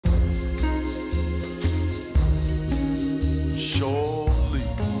surely.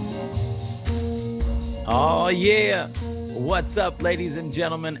 Oh, yeah. What's up, ladies and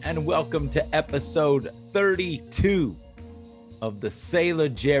gentlemen, and welcome to episode 32 of the Sailor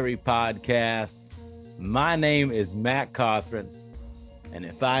Jerry podcast. My name is Matt Cothran, and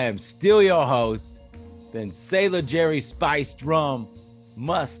if I am still your host, then Sailor Jerry spiced rum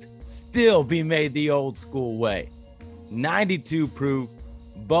must still be made the old school way. 92 proof,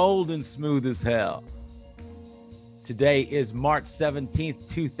 bold and smooth as hell. Today is March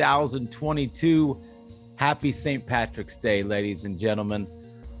 17th, 2022. Happy St. Patrick's Day, ladies and gentlemen.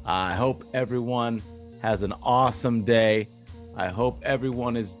 I hope everyone has an awesome day. I hope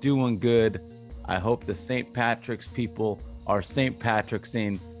everyone is doing good. I hope the St. Patrick's people are St.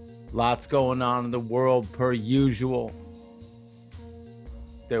 Patrick'sing. Lots going on in the world per usual.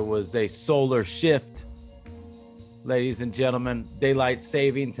 There was a solar shift. Ladies and gentlemen, daylight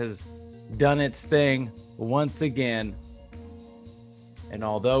savings has done its thing once again. And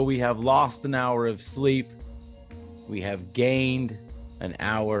although we have lost an hour of sleep, we have gained an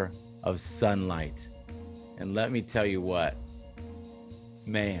hour of sunlight. And let me tell you what,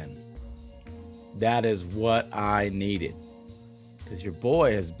 man, that is what I needed. Because your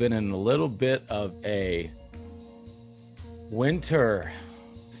boy has been in a little bit of a winter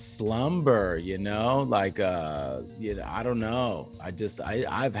slumber, I don't know.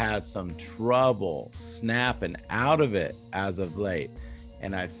 I've had some trouble snapping out of it as of late.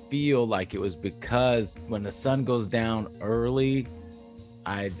 And I feel like it was because when the sun goes down early,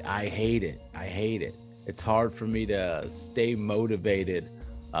 I hate it. I hate it. It's hard for me to stay motivated,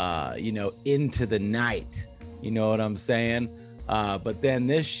 into the night. You know what I'm saying? But then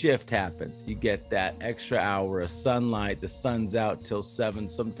this shift happens. You get that extra hour of sunlight. The sun's out till 7,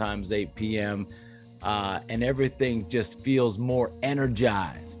 sometimes 8 p.m. And everything just feels more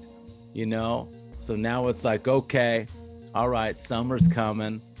energized, So now it's like, okay, all right, summer's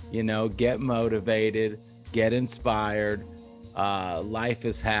coming, get motivated, get inspired. Life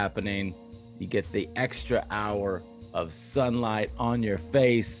is happening. You get the extra hour of sunlight on your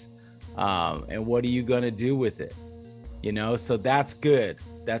face. And what are you going to do with it? So that's good.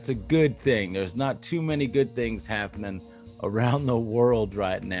 That's a good thing. There's not too many good things happening around the world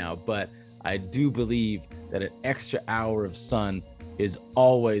right now, but I do believe that an extra hour of sun is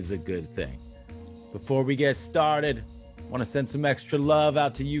always a good thing. Before we get started, I want to send some extra love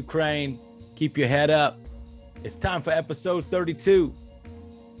out to Ukraine. Keep your head up. It's time for episode 32.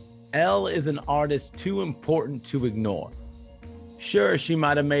 Elle is an artist too important to ignore. Sure, she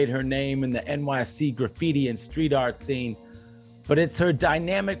might have made her name in the NYC graffiti and street art scene, but it's her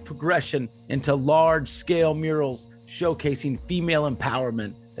dynamic progression into large-scale murals showcasing female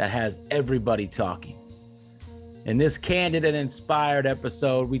empowerment that has everybody talking. In this candid and inspired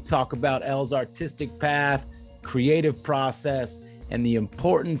episode, we talk about Elle's artistic path, creative process, and the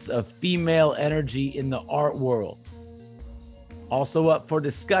importance of female energy in the art world. Also up for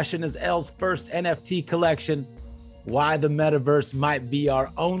discussion is Elle's first NFT collection, why the metaverse might be our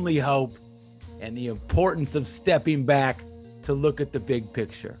only hope, and the importance of stepping back to look at the big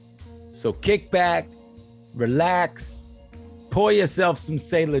picture. So kick back, relax, pour yourself some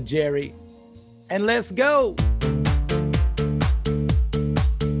Sailor Jerry, and let's go.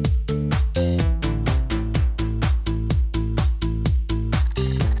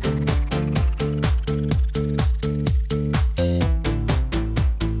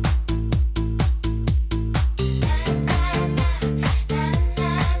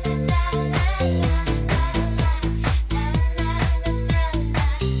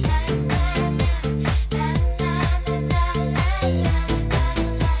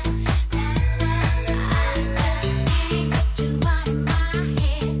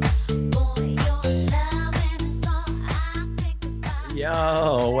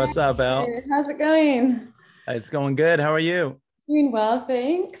 What's up, Elle? How's it going? It's going good. How are you? Doing well,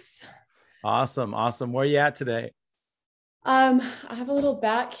 thanks. Awesome. Where are you at today? I have a little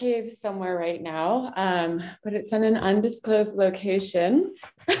bat cave somewhere right now, but it's in an undisclosed location.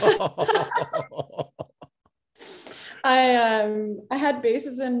 I had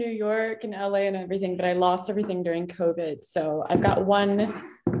bases in New York and LA and everything, but I lost everything during COVID. So I've got one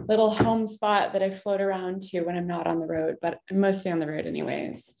little home spot that I float around to when I'm not on the road, but I'm mostly on the road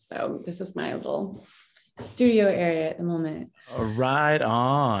anyways. So this is my little studio area at the moment. Right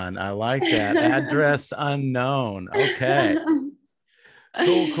on. I like that. Address unknown. Okay.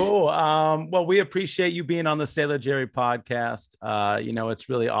 Cool. Well, we appreciate you being on the Sailor Jerry podcast. It's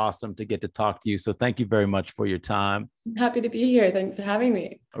really awesome to get to talk to you. So thank you very much for your time. I'm happy to be here. Thanks for having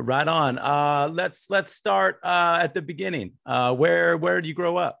me. Right on. Let's start at the beginning. Where did you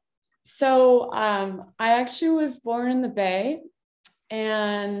grow up? So I actually was born in the Bay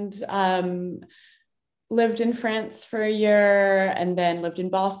and lived in France for a year and then lived in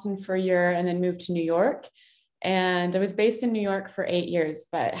Boston for a year and then moved to New York. And I was based in New York for 8 years,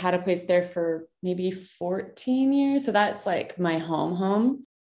 but had a place there for maybe 14 years. So that's like my home.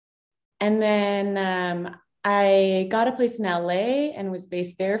 And then I got a place in LA and was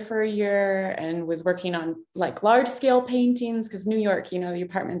based there for a year and was working on like large scale paintings because New York, you know, the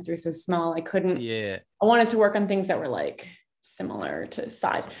apartments are so small. I wanted to work on things that were like similar to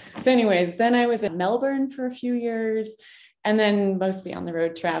size. So anyways, then I was in Melbourne for a few years and then mostly on the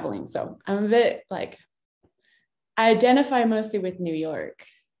road traveling. So I'm a bit like, I identify mostly with New York.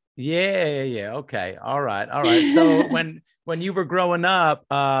 Yeah. Okay. All right. So when you were growing up,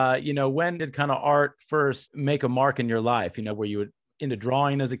 when did kind of art first make a mark in your life? Were you into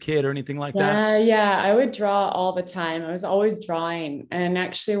drawing as a kid or anything like that? Yeah. I would draw all the time. I was always drawing. And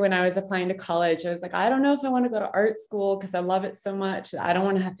actually, when I was applying to college, I was like, I don't know if I want to go to art school because I love it so much. I don't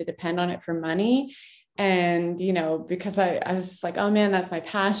want to have to depend on it for money. And, because I was like, oh man, that's my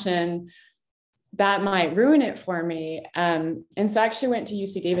passion. That might ruin it for me. And so I actually went to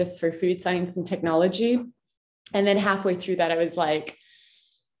UC Davis for food science and technology. And then halfway through that, I was like,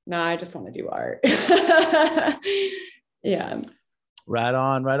 no, I just want to do art. Yeah. Right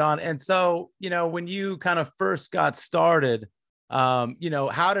on. And so, when you kind of first got started, how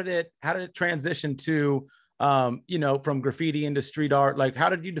did it transition to, from graffiti into street art? Like, how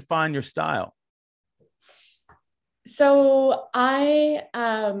did you define your style? So I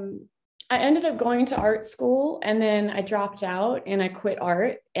ended up going to art school and then I dropped out and I quit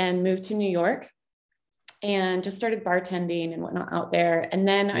art and moved to New York and just started bartending and whatnot out there. And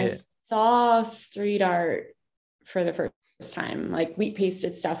then I saw street art for the first time, like wheat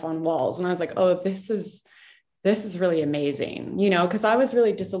pasted stuff on walls. And I was like, oh, this is really amazing, because I was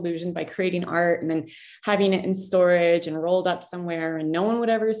really disillusioned by creating art and then having it in storage and rolled up somewhere and no one would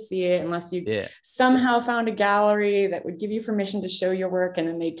ever see it unless you somehow found a gallery that would give you permission to show your work. And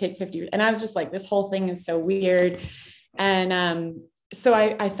then they'd take 50. And I was just like, this whole thing is so weird. And so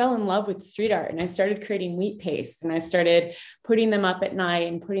I fell in love with street art and I started creating wheat paste and I started putting them up at night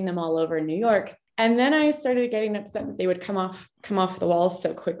and putting them all over New York. And then I started getting upset that they would come off the walls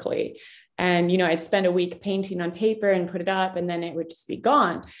so quickly. And, I'd spend a week painting on paper and put it up and then it would just be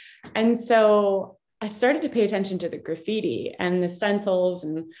gone. And so I started to pay attention to the graffiti and the stencils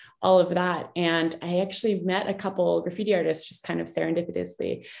and all of that. And I actually met a couple graffiti artists just kind of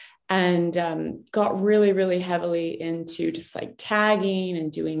serendipitously and got really, really heavily into just like tagging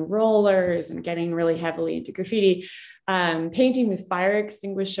and doing rollers and getting really heavily into graffiti, painting with fire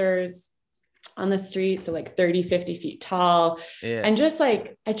extinguishers on the street. So like 30, 50 feet tall. Yeah. And just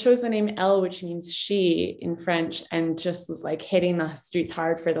like, I chose the name Elle, which means she in French, and just was like hitting the streets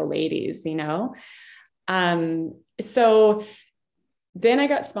hard for the ladies, So then I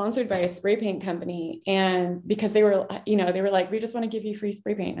got sponsored by a spray paint company and because they were like, we just want to give you free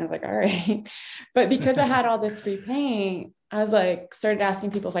spray paint. And I was like, all right. But because I had all this free paint, I was like, started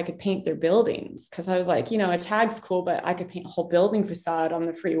asking people if I could paint their buildings. Cause I was like, a tag's cool, but I could paint a whole building facade on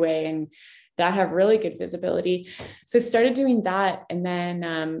the freeway and that have really good visibility. So started doing that and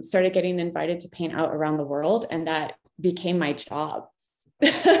then started getting invited to paint out around the world. And that became my job.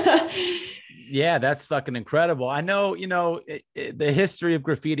 Yeah, that's fucking incredible. I know, the history of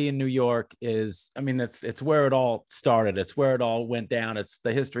graffiti in New York is, it's where it all started. It's where it all went down.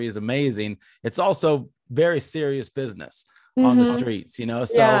 The history is amazing. It's also very serious business on the streets,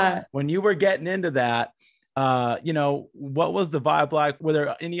 So when you were getting into that, what was the vibe like? Were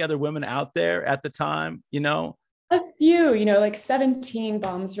there any other women out there at the time, A few, like 17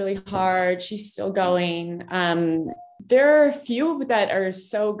 bombs really hard. She's still going. There are a few that are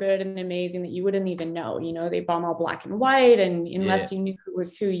so good and amazing that you wouldn't even know, they bomb all black and white. And unless you knew who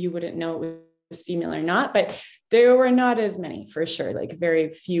was who, you wouldn't know it was female or not, but there were not as many for sure, like very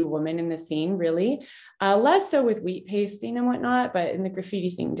few women in the scene, really. Less so with wheat pasting and whatnot, but in the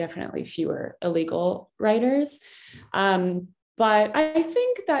graffiti scene, definitely fewer illegal writers. But I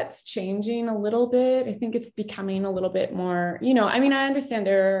think that's changing a little bit. I think it's becoming a little bit more, I understand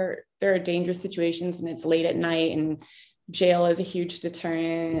there are dangerous situations and it's late at night and jail is a huge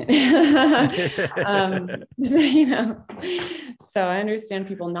deterrent. So I understand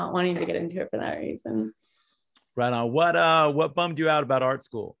people not wanting to get into it for that reason. Right on. What bummed you out about art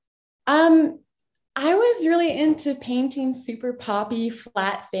school? I was really into painting super poppy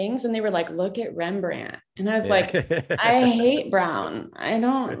flat things. And they were like, look at Rembrandt. And I was like, I hate brown. I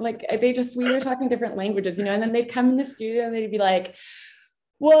don't like, we were talking different languages, and then they'd come in the studio and they'd be like,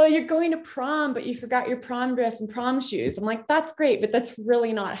 well, you're going to prom, but you forgot your prom dress and prom shoes. I'm like, that's great, but that's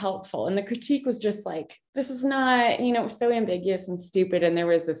really not helpful. And the critique was just like, this is not, you know, so ambiguous and stupid. And there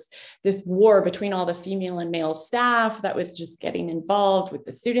was this war between all the female and male staff that was just getting involved with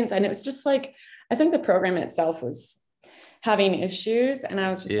the students. And it was just like, I think the program itself was having issues. And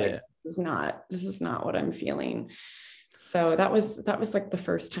I was just like, this is not what I'm feeling. So that was like the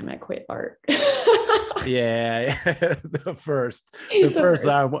first time I quit art. Yeah, the first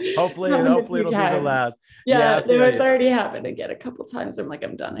time. Hopefully it'll be the last. Yeah, it's already happened again a couple times. I'm like,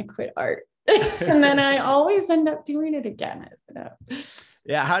 I'm done. I quit art. And then I always end up doing it again.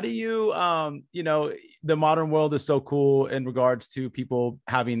 Yeah. How do you, you know, the modern world is so cool in regards to people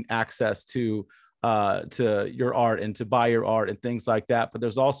having access to your art and to buy your art and things like that. But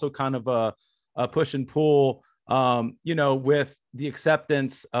there's also kind of a push and pull, you know, with the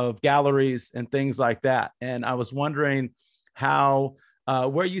acceptance of galleries and things like that. And I was wondering how,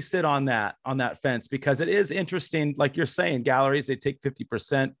 where you sit on that fence, because it is interesting. Like you're saying, galleries, they take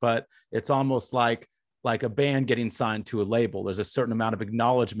 50%, but it's almost like a band getting signed to a label. There's a certain amount of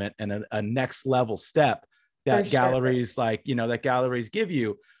acknowledgement and a next level step that galleries that galleries give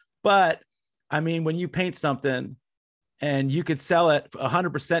you. But I mean, when you paint something and you could sell it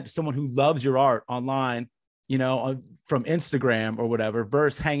 100% to someone who loves your art online, you know, from Instagram or whatever,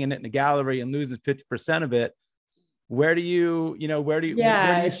 versus hanging it in a gallery and losing 50% of it. Where do you sit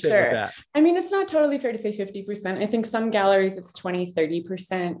with that? I mean, it's not totally fair to say 50%. I think some galleries it's 20,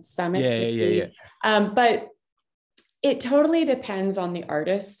 30%, some it's 50. But it totally depends on the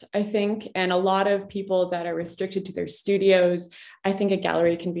artist, I think. And a lot of people that are restricted to their studios, I think a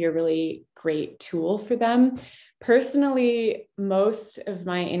gallery can be a really great tool for them. Personally, most of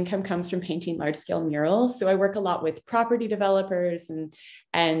my income comes from painting large scale murals. So I work a lot with property developers and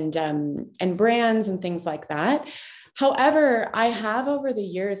brands and things like that. However, I have over the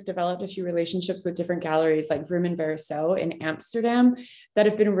years developed a few relationships with different galleries like Verso in Amsterdam that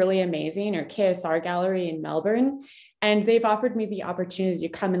have been really amazing, or KSR Gallery in Melbourne. And they've offered me the opportunity to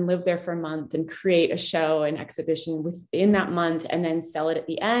come and live there for a month and create a show, an exhibition within that month, and then sell it at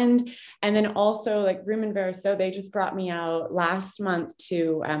the end. And then also like Verso, they just brought me out last month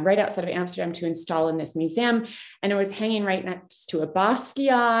to right outside of Amsterdam to install in this museum. And it was hanging right next to a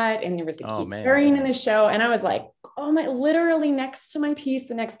Basquiat, and there was a key carrying in the show. And I was like, oh my, literally next to my piece,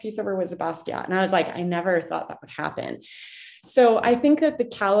 the next piece over was a Basquiat. And I was like, I never thought that would happen. So I think that the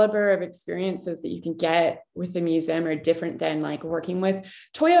caliber of experiences that you can get with the museum are different than like working with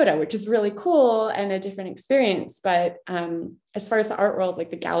Toyota, which is really cool and a different experience. But as far as the art world,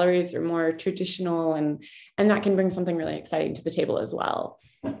 like the galleries are more traditional, and that can bring something really exciting to the table as well.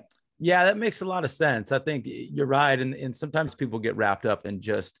 Yeah, that makes a lot of sense. I think you're right. And sometimes people get wrapped up in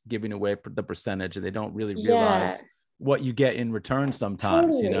just giving away the percentage, and they don't really realize what you get in return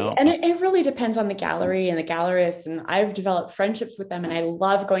sometimes, you know? And it really depends on the gallery and the gallerists. And I've developed friendships with them, and I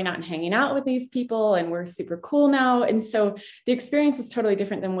love going out and hanging out with these people, and we're super cool now. And so the experience is totally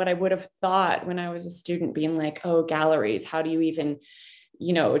different than what I would have thought when I was a student, being like, oh, galleries, how do you even,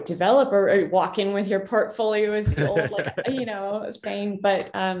 you know, develop or walk in with your portfolio is the old, like, you know, saying,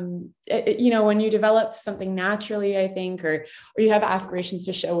 but, you know, when you develop something naturally, I think, or you have aspirations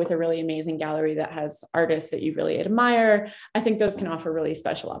to show with a really amazing gallery that has artists that you really admire, I think those can offer really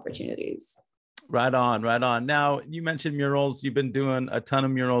special opportunities. Right on, right on. Now, you mentioned murals. You've been doing a ton of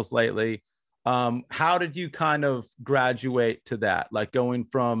murals lately. How did you kind of graduate to that? Like going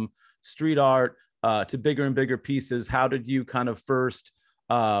from street art to bigger and bigger pieces. How did you kind of first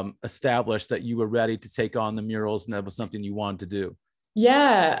established that you were ready to take on the murals and that was something you wanted to do?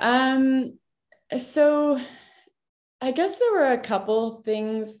 Yeah. So I guess there were a couple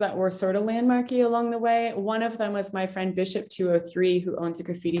things that were sort of landmarky along the way. One of them was my friend Bishop 203, who owns a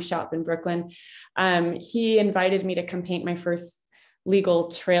graffiti shop in Brooklyn. He invited me to come paint my first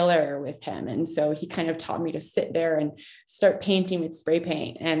legal trailer with him. And so he kind of taught me to sit there and start painting with spray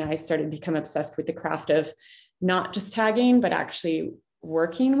paint. And I started to become obsessed with the craft of not just tagging, but actually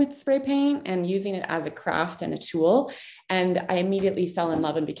working with spray paint and using it as a craft and a tool. And I immediately fell in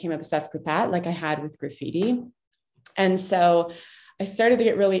love and became obsessed with that, like I had with graffiti. And so I started to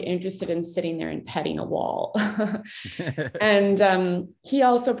get really interested in sitting there and petting a wall. And he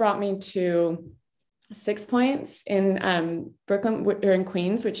also brought me to 6 Points in Brooklyn or in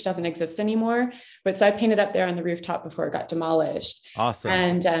Queens, which doesn't exist anymore. But so I painted up there on the rooftop before it got demolished. Awesome.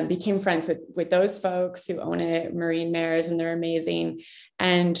 And became friends with those folks who own it, Marine Mares, and they're amazing.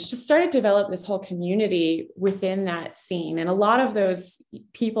 And just started to develop this whole community within that scene. And a lot of those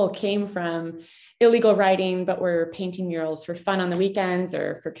people came from illegal writing, but were painting murals for fun on the weekends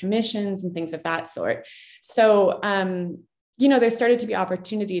or for commissions and things of that sort. So there started to be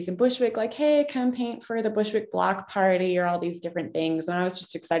opportunities in Bushwick, like, hey, come paint for the Bushwick Block Party or all these different things. And I was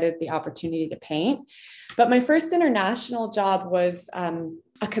just excited at the opportunity to paint. But my first international job was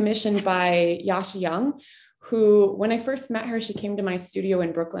a commission by Yasha Young, who, when I first met her, she came to my studio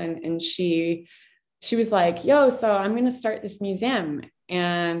in Brooklyn, and she was like, yo, so I'm going to start this museum.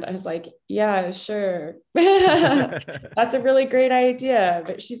 And I was like, yeah, sure. That's a really great idea.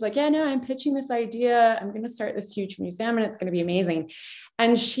 But she's like, yeah, no, I'm pitching this idea. I'm going to start this huge museum and it's going to be amazing.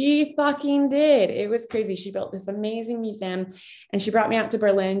 And she fucking did. It was crazy. She built this amazing museum, and she brought me out to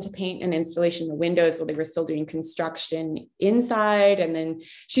Berlin to paint an installation in the windows while they were still doing construction inside. And then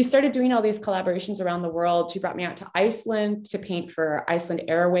she started doing all these collaborations around the world. She brought me out to Iceland to paint for Iceland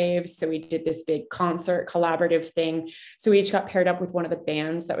Airwaves. So we did this big concert collaborative thing. So we each got paired up with one of the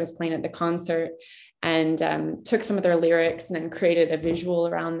bands that was playing at the concert, and took some of their lyrics and then created a visual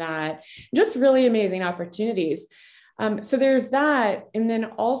around that. Just really amazing opportunities. So there's that. And then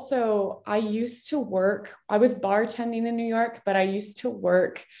also I was bartending in New York, but I used to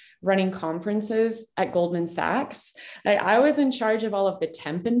work running conferences at Goldman Sachs. I was in charge of all of the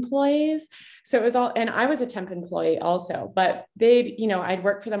temp employees. So it was all, and I was a temp employee also, but I'd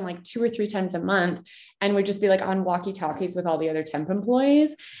work for them like 2 or 3 times a month, and would just be like on walkie-talkies with all the other temp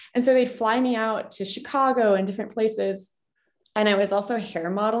employees. And so they'd fly me out to Chicago and different places. And I was also hair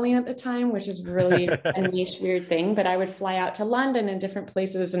modeling at the time, which is really a niche, weird thing. But I would fly out to London and different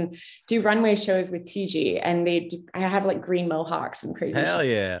places and do runway shows with TG. And I have like green mohawks and crazy Hell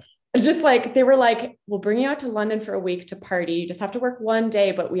shit. yeah. Just like, they were like, we'll bring you out to London for a week to party. You just have to work one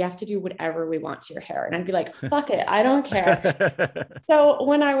day, but we have to do whatever we want to your hair. And I'd be like, fuck it, I don't care. So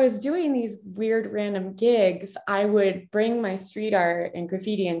when I was doing these weird random gigs, I would bring my street art and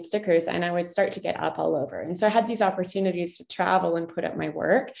graffiti and stickers, and I would start to get up all over. And so I had these opportunities to travel and put up my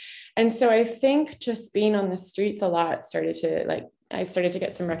work. And so I think just being on the streets a lot I started to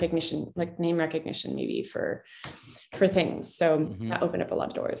get some recognition, like name recognition maybe for things. So that opened up a lot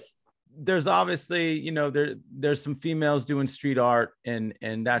of doors. There's obviously, there's some females doing street art, and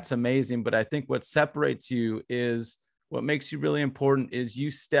that's amazing. But I think what separates you is, what makes you really important is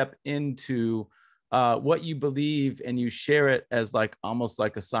you step into what you believe, and you share it as like almost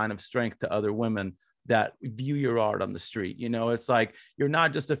like a sign of strength to other women that view your art on the street. It's like, you're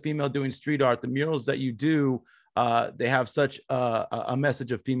not just a female doing street art. The murals that you do, they have such a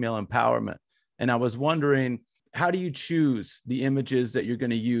message of female empowerment. And I was wondering, how do you choose the images that you're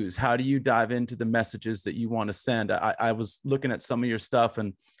going to use? How do you dive into the messages that you want to send? I was looking at some of your stuff,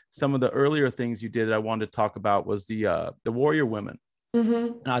 and some of the earlier things you did that I wanted to talk about was the warrior women.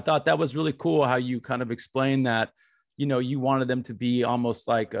 And I thought that was really cool how you kind of explained that, you wanted them to be almost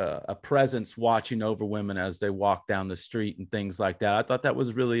like a presence watching over women as they walk down the street and things like that. I thought that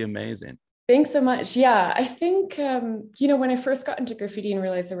was really amazing. Thanks so much. Yeah, I think, when I first got into graffiti and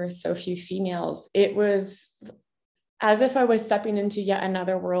realized there were so few females, it was as if I was stepping into yet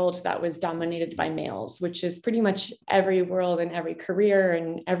another world that was dominated by males, which is pretty much every world and every career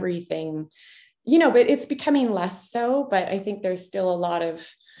and everything, but it's becoming less so. But I think there's still a lot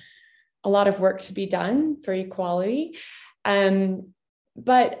of work to be done for equality.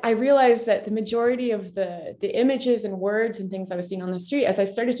 But I realized that the majority of the images and words and things I was seeing on the street, as I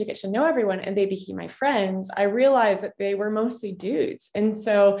started to get to know everyone and they became my friends, I realized that they were mostly dudes. And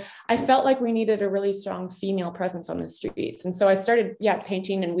so I felt like we needed a really strong female presence on the streets. And so I started,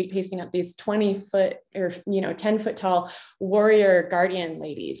 painting and wheat pasting up these 20-foot or, 10-foot tall warrior guardian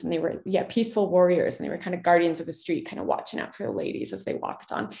ladies. And they were, peaceful warriors. And they were kind of guardians of the street, kind of watching out for the ladies as they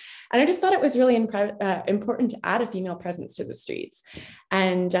walked on. And I just thought it was really important to add a female presence to the streets.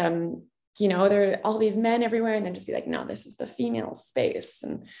 And, there are all these men everywhere, and then just be like, no, this is the female space.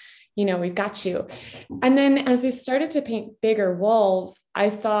 And, we've got you. And then as I started to paint bigger walls, I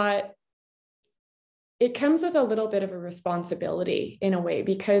thought it comes with a little bit of a responsibility in a way,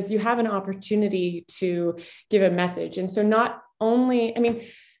 because you have an opportunity to give a message. And so not only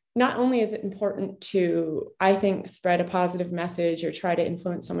is it important to, I think, spread a positive message or try to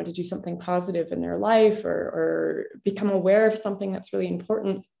influence someone to do something positive in their life or become aware of something that's really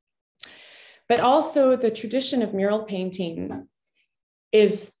important, but also the tradition of mural painting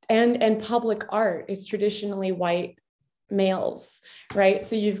and public art is traditionally white males, right?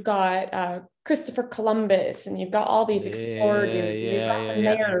 So you've got Christopher Columbus, and you've got all these explorer dudes, you've got the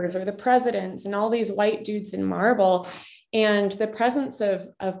mayors or the presidents and all these white dudes in marble. And the presence of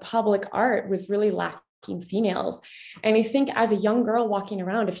public art was really lacking females. And I think as a young girl walking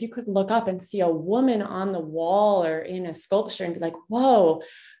around, if you could look up and see a woman on the wall or in a sculpture and be like, whoa,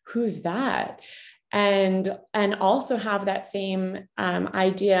 who's that? and also have that same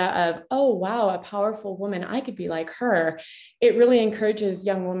idea of, oh wow, a powerful woman, I could be like her. It really encourages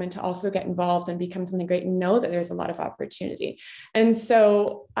young women to also get involved and become something great and know that there's a lot of opportunity. And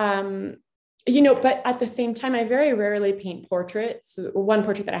so but at the same time, I very rarely paint portraits. One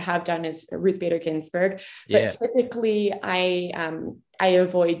portrait that I have done is Ruth Bader Ginsburg, but typically I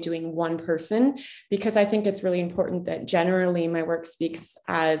avoid doing one person, because I think it's really important that generally my work speaks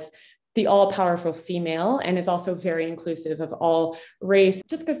as the all-powerful female, and is also very inclusive of all race,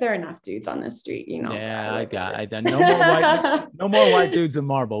 just because there are enough dudes on the street, Yeah, I got no more white dudes in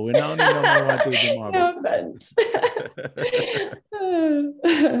marble. We don't need no more white dudes in marble. No offense.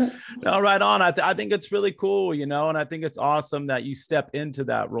 No, right on. I think it's really cool, and I think it's awesome that you step into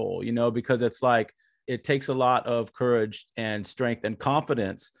that role, because it's like, it takes a lot of courage and strength and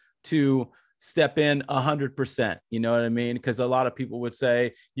confidence to step in 100%. You know what I mean? Because a lot of people would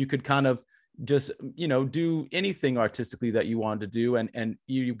say you could kind of just, do anything artistically that you wanted to do. And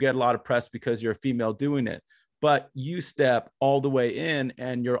you get a lot of press because you're a female doing it, but you step all the way in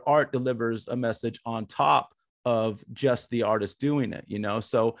and your art delivers a message on top of just the artist doing it,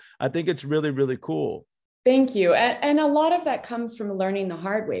 So I think it's really, really cool. Thank you. And a lot of that comes from learning the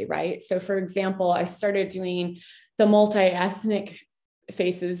hard way, right? So for example, I started doing the multi-ethnic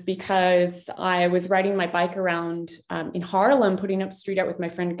faces because I was riding my bike around in Harlem, putting up street art with my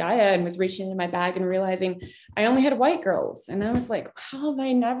friend Gaia, and was reaching into my bag and realizing I only had white girls. And I was like, how have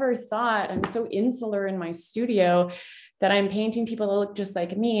I never thought? I'm so insular in my studio that I'm painting people that look just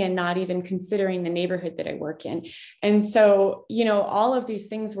like me and not even considering the neighborhood that I work in. And so, all of these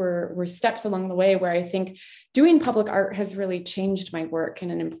things were steps along the way where I think doing public art has really changed my work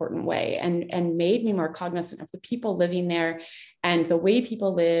in an important way, and made me more cognizant of the people living there and the way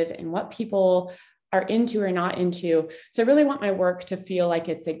people live and what people are into or not into. So I really want my work to feel like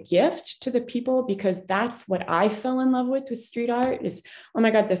it's a gift to the people, because that's what I fell in love with street art is, oh my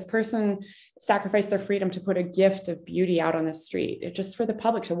God, this person sacrificed their freedom to put a gift of beauty out on the street. It's just for the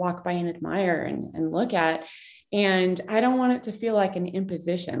public to walk by and admire and look at. And I don't want it to feel like an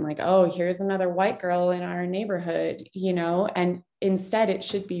imposition, like, oh, here's another white girl in our neighborhood, and instead it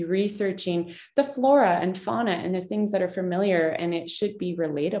should be researching the flora and fauna and the things that are familiar. And it should be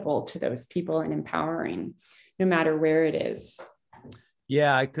relatable to those people and empowering, no matter where it is.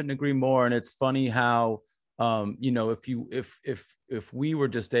 Yeah, I couldn't agree more. And it's funny how, if we were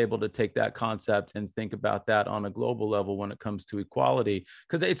just able to take that concept and think about that on a global level when it comes to equality,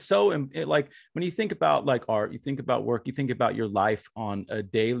 because it's so like when you think about like art, you think about work, you think about your life on a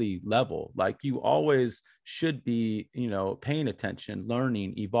daily level, like you always should be, paying attention,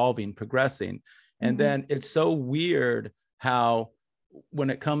 learning, evolving, progressing. And then it's so weird how when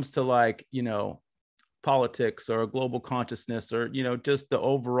it comes to like, politics or global consciousness or, just the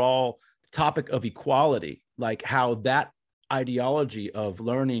overall topic of equality, like how that ideology of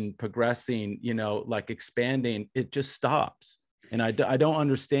learning, progressing, like expanding, it just stops. And I don't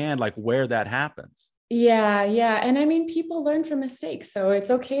understand like where that happens. Yeah. And I mean, people learn from mistakes, so it's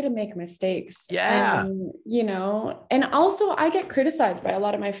okay to make mistakes. Yeah. And also I get criticized by a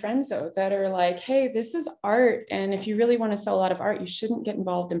lot of my friends though, that are like, hey, this is art. And if you really want to sell a lot of art, you shouldn't get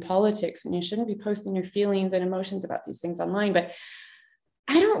involved in politics and you shouldn't be posting your feelings and emotions about these things online. But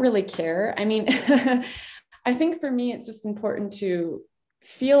I don't really care. I mean, I think for me, it's just important to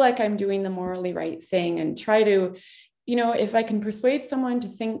feel like I'm doing the morally right thing and try to, if I can persuade someone to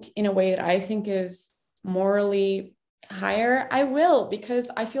think in a way that I think is morally higher, I will, because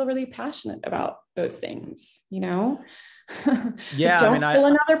I feel really passionate about those things, Yeah. Don't kill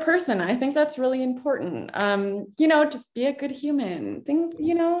another person. I think that's really important. Just be a good human. Things,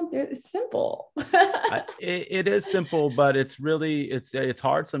 it's simple. It is simple, but it's really, it's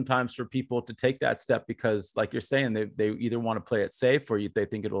hard sometimes for people to take that step because like you're saying, they either want to play it safe or they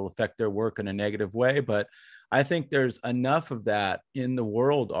think it will affect their work in a negative way. But I think there's enough of that in the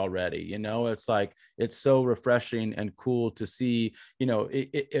world already. It's like, it's so refreshing and cool to see,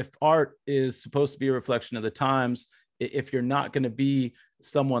 if art is supposed to be a reflection of the times, if you're not going to be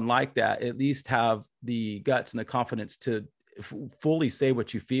someone like that, at least have the guts and the confidence to fully say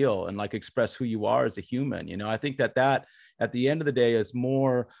what you feel and like express who you are as a human. I think that at the end of the day is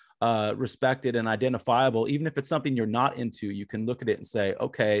more respected and identifiable. Even if it's something you're not into, you can look at it and say,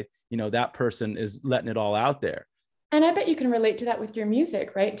 okay, that person is letting it all out there. And I bet you can relate to that with your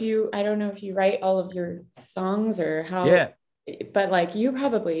music, right? I don't know if you write all of your songs or how. Yeah. but like you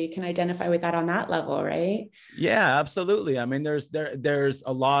probably can identify with that on that level, right? Yeah, absolutely. I mean, there's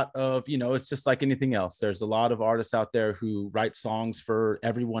a lot of, it's just like anything else. There's a lot of artists out there who write songs for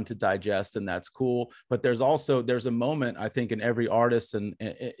everyone to digest, and that's cool. But there's a moment, I think, in every artist, and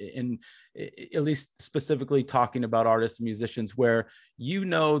in at least specifically talking about artists and musicians, where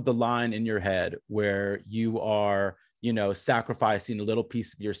the line in your head where you are, sacrificing a little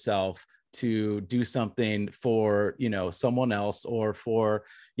piece of yourself to do something for, someone else, or for,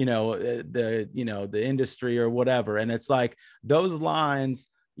 the industry or whatever. And it's like those lines,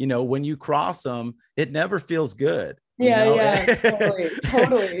 when you cross them, it never feels good. Yeah,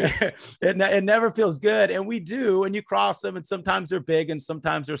 totally. It never feels good. And we do, and you cross them, and sometimes they're big and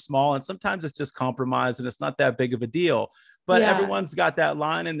sometimes they're small, and sometimes it's just compromise and it's not that big of a deal. But everyone's got that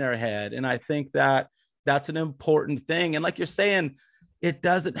line in their head. And I think that that's an important thing. And like you're saying, it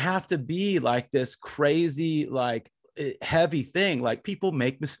doesn't have to be like this crazy, like heavy thing. Like, people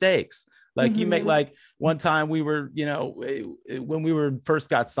make mistakes. Like, you make, like, one time we were, when we were first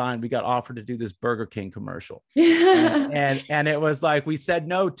got signed, we got offered to do this Burger King commercial. and it was like, we said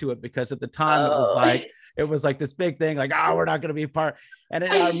no to it because at the time it was like this big thing, like, we're not going to be a part. And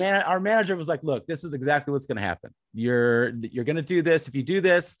then our manager was like, look, this is exactly what's going to happen. You're going to do this. If you do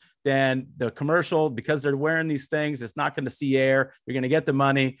this, then the commercial, because they're wearing these things, it's not going to see air. You're going to get the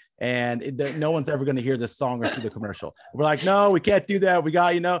money, and no one's ever going to hear this song or see the commercial. We're like, no, we can't do that. We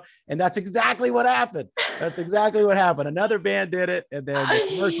got, and that's exactly what happened. That's exactly what happened. Another band did it, and then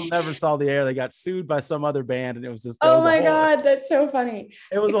the commercial never saw the air. They got sued by some other band, and it was just, oh my God, that's so funny.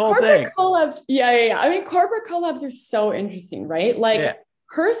 It was a whole thing. Collabs. Yeah. I mean, corporate collabs are so interesting, right? Like,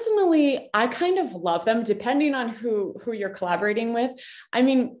 personally, I kind of love them depending on who you're collaborating with. I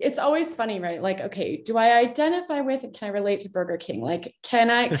mean, it's always funny, right? Like, okay, do I identify with and can I relate to Burger King? Like, can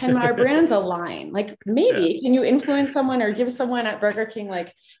our brands align? Like, maybe can you influence someone or give someone at Burger King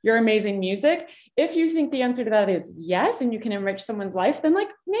like your amazing music? If you think the answer to that is yes, and you can enrich someone's life, then like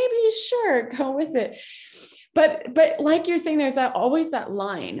maybe sure, go with it. But like you're saying, there's always that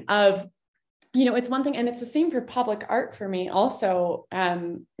line of, it's one thing, and it's the same for public art for me also,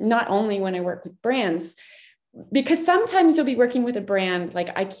 not only when I work with brands, because sometimes you'll be working with a brand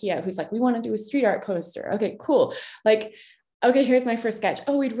like IKEA, who's like, we want to do a street art poster. Okay, cool. Like, okay, here's my first sketch.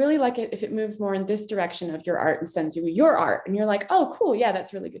 Oh, we'd really like it if it moves more in this direction of your art and sends you your art. And you're like, oh, cool. Yeah,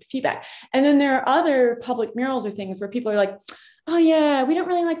 that's really good feedback. And then there are other public murals or things where people are like, oh yeah, we don't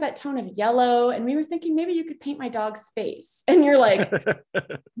really like that tone of yellow. And we were thinking maybe you could paint my dog's face. And you're like,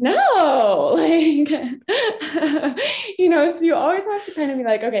 no, like, so you always have to kind of be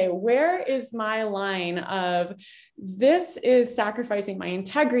like, okay, where is my line of this is sacrificing my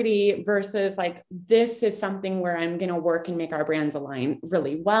integrity versus like, this is something where I'm going to work and make our brands align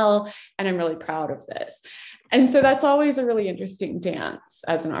really well. And I'm really proud of this. And so that's always a really interesting dance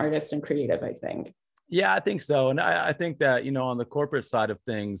as an artist and creative, I think. Yeah, I think so. And I think that, on the corporate side of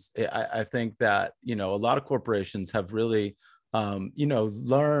things, I think that, a lot of corporations have really,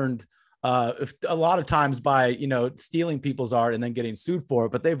 learned a lot of times by, stealing people's art and then getting sued for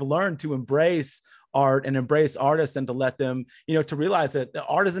it. But they've learned to embrace art and embrace artists, and to let them, to realize that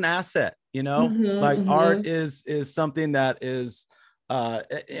art is an asset, art is something that is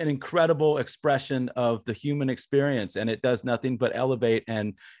an incredible expression of the human experience, and it does nothing but elevate.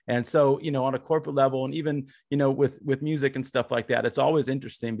 And so, on a corporate level, and even, with music and stuff like that, it's always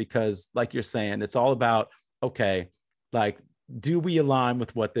interesting because, like you're saying, it's all about, okay, like, do we align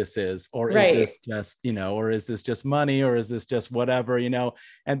with what this is, or is this just, or is this just money, or is this just whatever,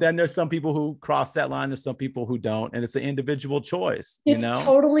 and then there's some people who cross that line. There's some people who don't, and it's an individual choice, It's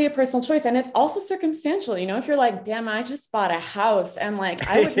totally a personal choice. And it's also circumstantial, if you're like, damn, I just bought a house, and like,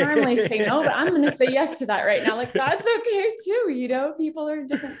 I would normally say no, but I'm going to say yes to that right now. Like, that's okay too. People are in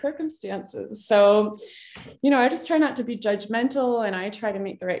different circumstances. So, I just try not to be judgmental, and I try to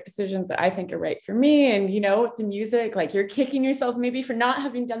make the right decisions that I think are right for me. And, with the music, like, you're kicking yourself maybe for not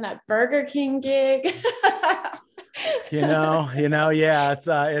having done that Burger King gig. Yeah, it'll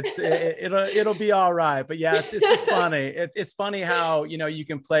be all right. But yeah, it's just funny. It's funny how, you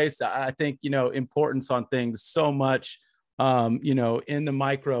can place, I think, importance on things so much, in the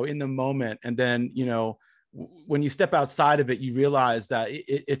micro, in the moment. And then, when you step outside of it, you realize that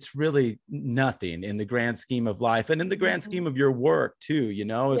it's really nothing in the grand scheme of life, and in the grand scheme of your work too.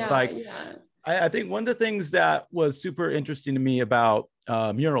 I think one of the things that was super interesting to me about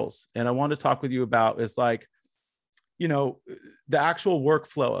murals, and I want to talk with you about, is like, the actual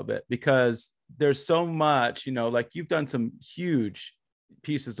workflow of it, because there's so much, like, you've done some huge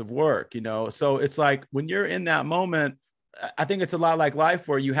pieces of work, so it's like, when you're in that moment, I think it's a lot like life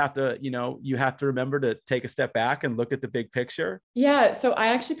where you have to, you have to remember to take a step back and look at the big picture. Yeah. So I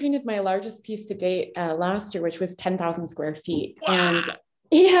actually painted my largest piece to date last year, which was 10,000 square feet. Wow. And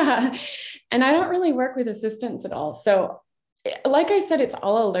yeah, and I don't really work with assistants at all. So like I said, it's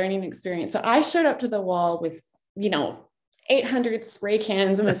all a learning experience. So I showed up to the wall with, 800 spray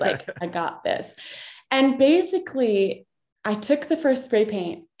cans and was like, I got this. And basically I took the first spray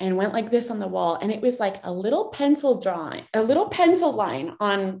paint and went like this on the wall. And it was like a little pencil drawing, a little pencil line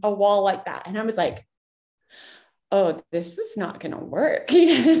on a wall like that. And I was like, oh, this is not going to work.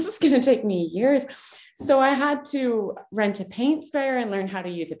 This is going to take me years. So I had to rent a paint sprayer and learn how to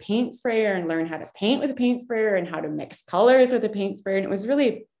use a paint sprayer and learn how to paint with a paint sprayer and how to mix colors with a paint sprayer. And it was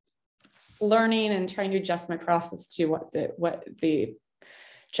really learning and trying to adjust my process to what the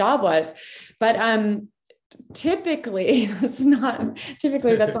job was. But typically that's not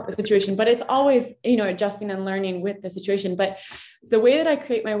the situation, but it's always, adjusting and learning with the situation. But the way that I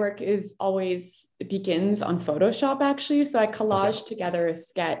create my work is always begins on Photoshop, actually. So I collage together a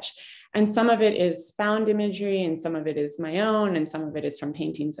sketch, and some of it is found imagery and some of it is my own, and some of it is from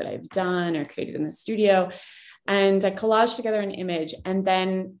paintings that I've done or created in the studio. And I collage together an image, and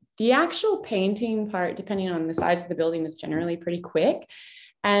then the actual painting part, depending on the size of the building, is generally pretty quick.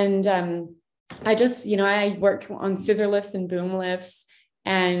 And I just, I work on scissor lifts and boom lifts,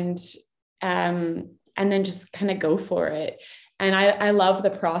 and then just kind of go for it. And I love the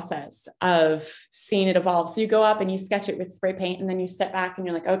process of seeing it evolve. So you go up and you sketch it with spray paint, and then you step back and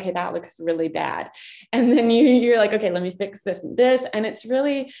you're like, okay, that looks really bad. And then you're like, okay, let me fix this and this. And it's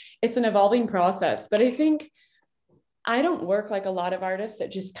an evolving process. But I think I don't work like a lot of artists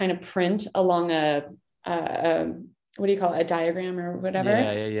that just kind of print along a what do you call it? A diagram or whatever.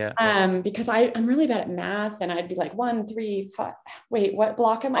 Yeah. Because I'm really bad at math, and I'd be like 1, 3, 5, wait, what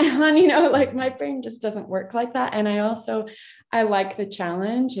block am I on? Like my brain just doesn't work like that. And I like the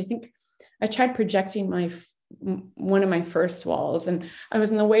challenge. I think I tried projecting one of my first walls, and I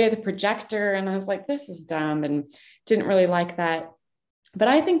was in the way of the projector, and I was like, this is dumb, and didn't really like that. But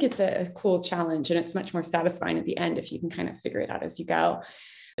I think it's a cool challenge, and it's much more satisfying at the end if you can kind of figure it out as you go.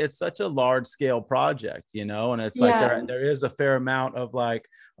 It's such a large scale project, and it's like there is a fair amount of like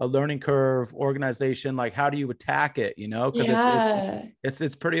a learning curve, organization, like how do you attack it, because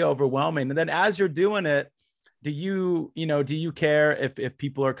it's pretty overwhelming. And then as you're doing it, do you care if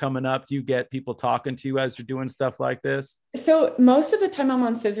people are coming up? Do you get people talking to you as you're doing stuff like this? So most of the time I'm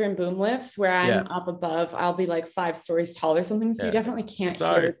on scissor and boom lifts where I'm up above. I'll be like 5 stories tall or something. So you definitely can't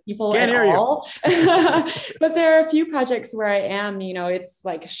hear people at all. But there are a few projects where I am, it's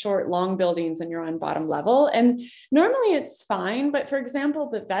like short, long buildings and you're on bottom level. And normally it's fine. But for example,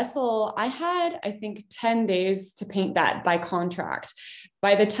 the vessel, I had, I think 10 days to paint that by contract.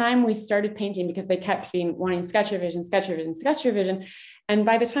 By the time we started painting, because they kept wanting sketch revision. And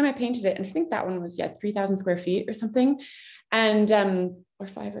by the time I painted it, and I think that one was 3,000 square feet or something. And, or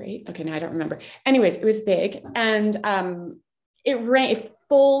 5 or 8. Okay. Now I don't remember. Anyways, it was big. And, it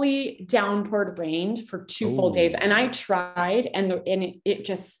fully downpoured rained for 2 full days. And I tried, and it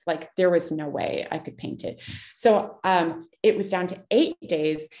just like, there was no way I could paint it. So, it was down to 8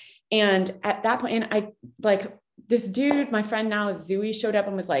 days. And at that point, and I like, this dude, my friend now, Zooey, showed up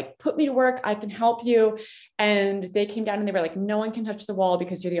and was like, put me to work. I can help you. And they came down and they were like, no one can touch the wall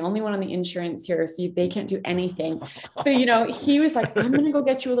because you're the only one on the insurance here. So they can't do anything. So, he was like, I'm going to go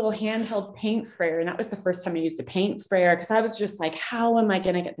get you a little handheld paint sprayer. And that was the first time I used a paint sprayer, because I was just like, how am I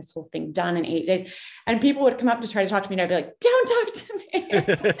going to get this whole thing done in 8 days? And people would come up to try to talk to me and I'd be like, don't talk to me.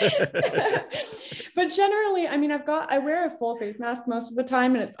 But generally, I mean, I wear a full face mask most of the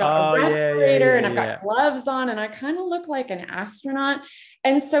time, and it's got a respirator and I've got gloves on, and I kind of look like an astronaut.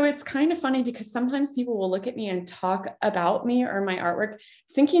 And so it's kind of funny because sometimes people will look at me and talk about me or my artwork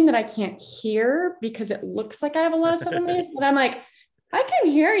thinking that I can't hear because it looks like I have a lot of stuff in my face, but I'm like, I can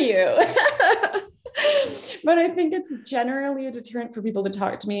hear you. But I think it's generally a deterrent for people to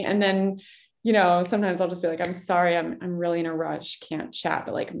talk to me. And then, sometimes I'll just be like, I'm sorry, I'm really in a rush, can't chat,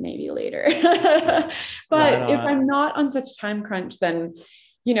 but like maybe later. But if I'm not on such time crunch, then,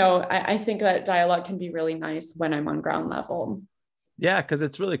 I think that dialogue can be really nice when I'm on ground level. Yeah, because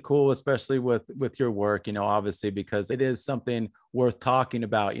it's really cool, especially with your work, obviously, because it is something worth talking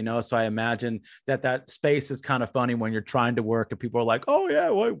about, So I imagine that space is kind of funny when you're trying to work and people are like, oh yeah,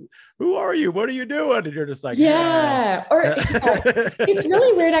 who are you? What are you doing? And you're just like, Or it's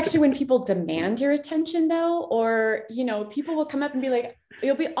really weird actually when people demand your attention though, or, people will come up and be like,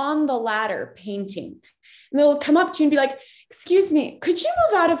 you'll be on the ladder painting. And they'll come up to you and be like, excuse me, could you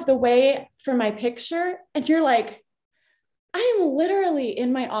move out of the way for my picture? And you're like, I'm literally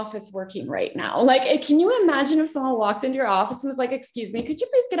in my office working right now. Like, can you imagine if someone walked into your office and was like, excuse me, could you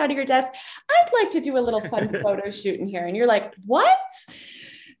please get out of your desk? I'd like to do a little fun photo shoot in here. And you're like, what?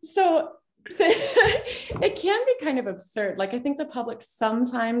 So it can be kind of absurd. Like, I think the public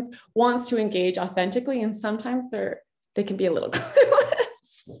sometimes wants to engage authentically, and sometimes they can be a little clueless.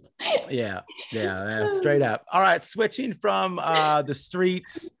 Yeah, straight up. All right, switching from the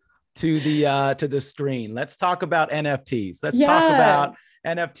streets to the screen. Let's talk about NFTs. Let's talk about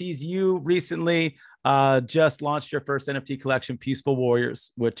NFTs. You recently just launched your first NFT collection, Peaceful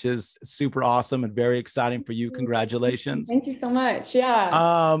Warriors, which is super awesome and very exciting for you. Congratulations. Thank you so much.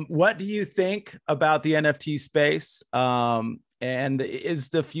 Yeah. What do you think about the NFT space? And is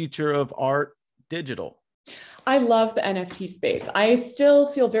the future of art digital? I love the NFT space. I still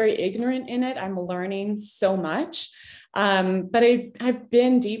feel very ignorant in it. I'm learning so much. But I've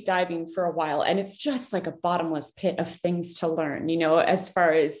been deep diving for a while, and it's just like a bottomless pit of things to learn, you know, as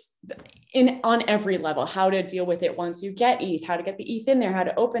far as on every level, how to deal with it once you get ETH, how to get the ETH in there, how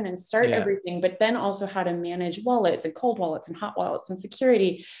to open and start everything, but then also how to manage wallets and cold wallets and hot wallets and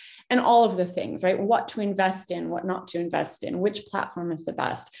security and all of the things, right? What to invest in, what not to invest in, which platform is the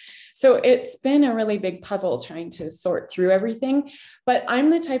best. So it's been a really big puzzle trying to sort through everything, but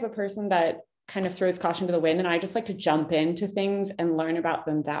I'm the type of person that kind of throws caution to the wind, and I just like to jump into things and learn about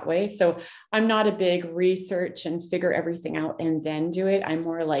them that way. So I'm not a big research and figure everything out and then do it. I'm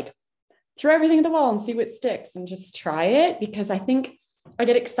more like throw everything at the wall and see what sticks and just try it, because I think I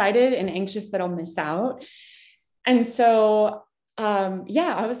get excited and anxious that I'll miss out. And so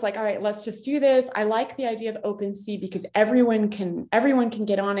I was like, all right, let's just do this. I like the idea of OpenSea because everyone can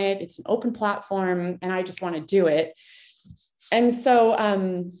get on it. It's an open platform, and I just want to do it. And so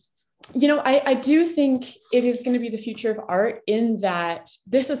I do think it is going to be the future of art, in that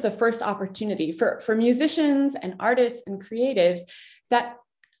this is the first opportunity for musicians and artists and creatives that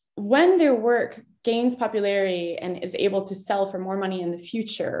when their work gains popularity and is able to sell for more money in the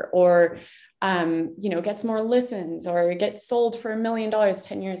future, or gets more listens, or gets sold for $1 million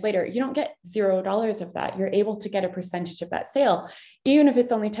 10 years later, you don't get $0 of that. You're able to get a percentage of that sale, even if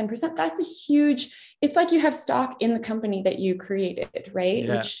it's only 10%. That's a huge, it's like you have stock in the company that you created, right?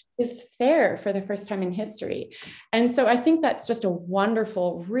 Yeah. Which is fair for the first time in history. And so I think that's just a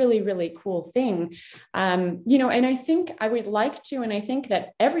wonderful, really, really cool thing. And I think I would like to, and I think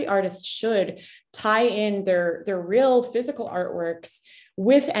that every artist should tie in their real physical artworks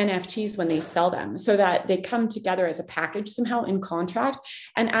with NFTs when they sell them, so that they come together as a package somehow in contract.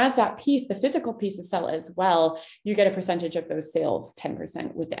 And as that piece, the physical pieces sell as well, you get a percentage of those sales,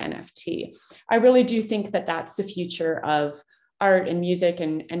 10% with the NFT. I really do think that that's the future of art and music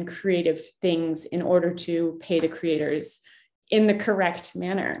and creative things, in order to pay the creators in the correct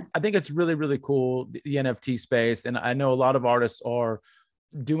manner. I think it's really, really cool, the NFT space. And I know a lot of artists are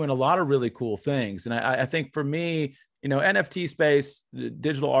doing a lot of really cool things. And I think for me, NFT space, the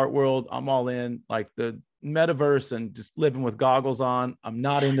digital art world, I'm all in. Like the metaverse and just living with goggles on, I'm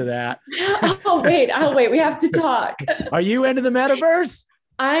not into that. I'll wait. We have to talk. Are you into the metaverse?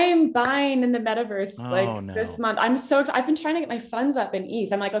 I'm buying in the metaverse this month. I'm so excited. I've been trying to get my funds up in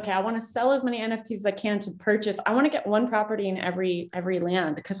ETH. I'm like, okay, I want to sell as many NFTs as I can to purchase. I want to get one property in every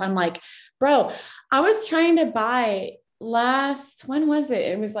land, because I'm like, bro, I was trying to buy when was it?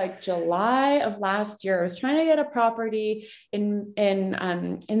 It was like July of last year. I was trying to get a property in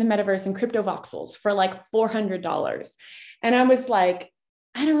the metaverse in crypto voxels for like $400. And I was like,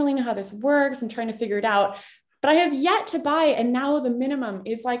 I don't really know how this works. I'm trying to figure it out, but I have yet to buy. And now the minimum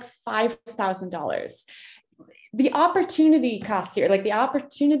is like $5,000. The opportunity cost here, like the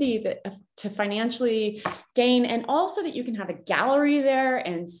opportunity to financially gain, and also that you can have a gallery there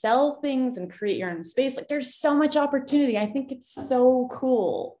and sell things and create your own space. Like there's so much opportunity. I think it's so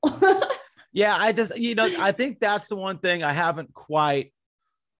cool. Yeah, I think that's the one thing I haven't quite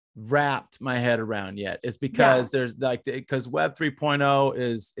wrapped my head around yet, is because there's because Web 3.0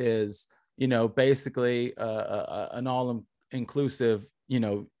 is basically an all-inclusive,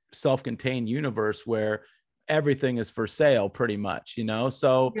 self-contained universe where everything is for sale pretty much,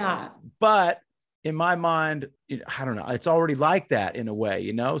 so but in my mind, I don't know, it's already like that in a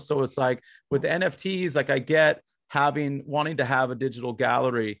way, so it's like with the NFTs, like I get wanting to have a digital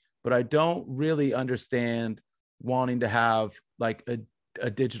gallery, but I don't really understand wanting to have like a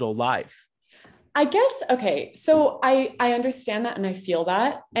digital life. I guess, okay. So I understand that and I feel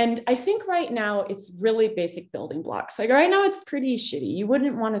that. And I think right now it's really basic building blocks. Like right now it's pretty shitty. You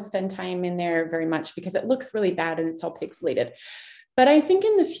wouldn't want to spend time in there very much because it looks really bad and it's all pixelated. But I think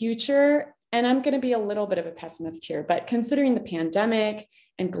in the future, and I'm going to be a little bit of a pessimist here, but considering the pandemic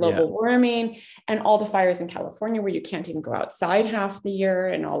and global warming and all the fires in California where you can't even go outside half the year,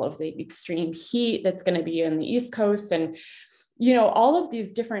 and all of the extreme heat that's going to be in the East Coast, and, you know, all of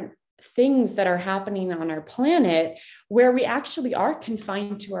these different things that are happening on our planet where we actually are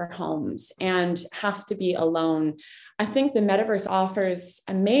confined to our homes and have to be alone. I think the metaverse offers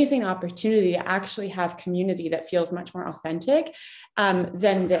amazing opportunity to actually have community that feels much more authentic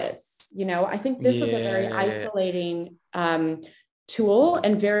than this. You know, I think this is a very isolating tool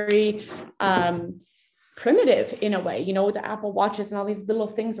and very primitive in a way, you know, with the Apple Watches and all these little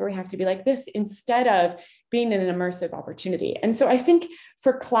things where we have to be like this instead of being an immersive opportunity. And so I think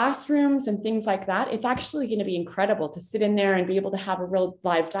for classrooms and things like that, it's actually going to be incredible to sit in there and be able to have a real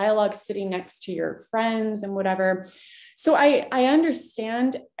live dialogue sitting next to your friends and whatever. So I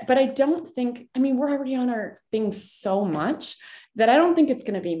understand, but I don't think, I mean, we're already on our things so much that I don't think it's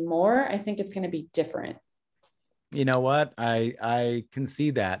going to be more. I think it's going to be different. You know what? I can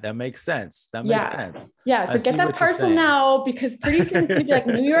see that. That makes sense. That makes sense. Yeah. So get that parcel now, because pretty soon it's going to be like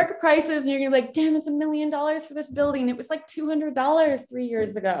New York prices, and you're going to be like, damn, it's $1 million for this building. It was like $200 3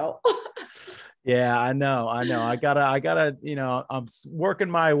 years ago. Yeah, I know. I gotta, you know, I'm working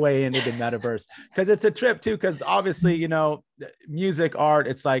my way into the metaverse because it's a trip too. Because obviously, you know, music, art,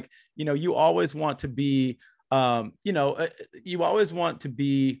 it's like, you know, you always want to be, you always want to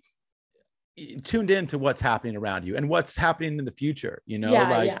be tuned into what's happening around you and what's happening in the future. You know,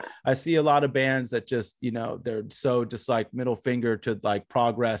 I see a lot of bands that just, you know, they're so just like middle finger to like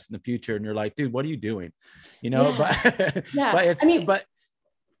progress in the future. And you're like, dude, what are you doing? You know, but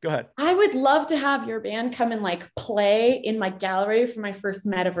go ahead. I would love to have your band come and like play in my gallery for my first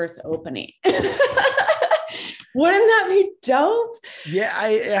metaverse opening. Wouldn't that be dope?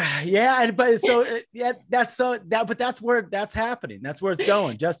 But that's where that's happening. That's where it's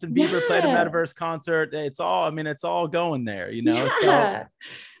going. Justin Bieber played a metaverse concert. It's all going there, you know? So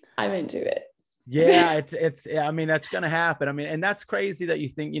I'm into it. I mean, that's going to happen. I mean, and that's crazy that you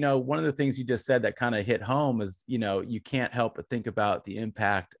think, you know, one of the things you just said that kind of hit home is, you know, you can't help but think about the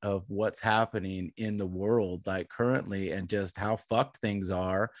impact of what's happening in the world, like currently, and just how fucked things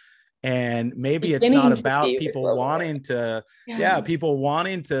are. And maybe it's not about people wanting to, people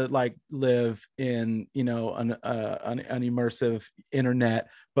wanting to like live in, you know, an immersive internet,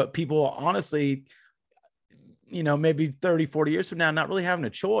 but people honestly, you know, maybe 30, 40 years from now, not really having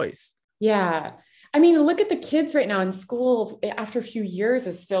a choice. Yeah. I mean, look at the kids right now in school after a few years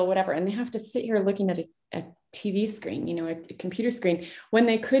is still whatever. And they have to sit here looking at a TV screen, you know, a computer screen, when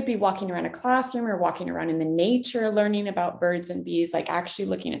they could be walking around a classroom or walking around in the nature, learning about birds and bees, like actually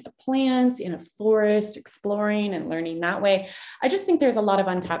looking at the plants in a forest, exploring and learning that way. I just think there's a lot of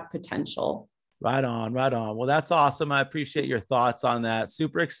untapped potential. Right on. Well, that's awesome. I appreciate your thoughts on that.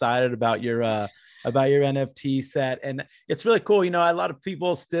 Super excited about your NFT set. And it's really cool. You know, a lot of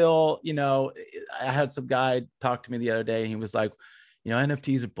people still, you know, I had some guy talk to me the other day and he was like, you know,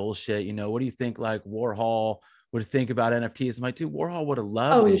 NFTs are bullshit. You know, what do you think like Warhol would think about NFTs? I'm like, dude, Warhol would have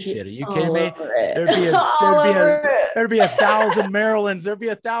loved this shit. Are you kidding me? There'd be 1,000 Marylands. There'd be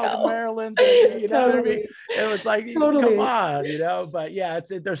 1,000 Marylands. You know, it was like, come on, you know, but yeah,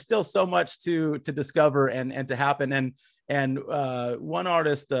 there's still so much to discover and to happen. And one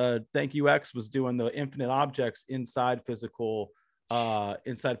artist, Thank You X, was doing the infinite objects inside physical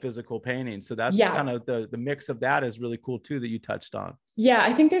painting. So that's kind of the mix of that is really cool too, that you touched on. Yeah,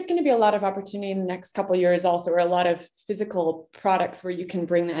 I think there's going to be a lot of opportunity in the next couple of years also, or a lot of physical products where you can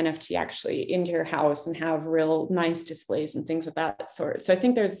bring the NFT actually into your house and have real nice displays and things of that sort. So I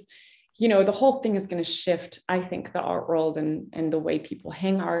think there's, you know, the whole thing is going to shift, I think, the art world and the way people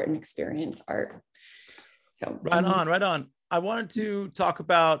hang art and experience art. So right on. I wanted to talk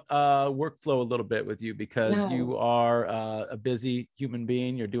about workflow a little bit with you because you are a busy human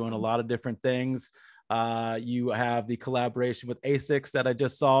being. You're doing a lot of different things. You have the collaboration with ASICS that I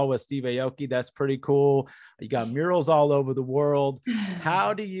just saw with Steve Aoki. That's pretty cool. You got murals all over the world.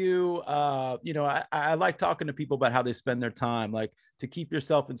 How do you, you know, I like talking to people about how they spend their time, like to keep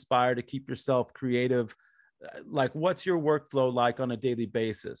yourself inspired, to keep yourself creative. Like, what's your workflow like on a daily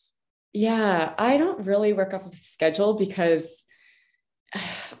basis? Yeah, I don't really work off of schedule because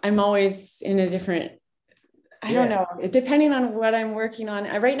I'm always in a different, I don't know, depending on what I'm working on.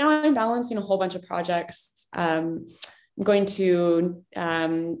 Right now I'm balancing a whole bunch of projects. I'm going to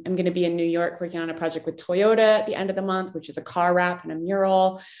be in New York working on a project with Toyota at the end of the month, which is a car wrap and a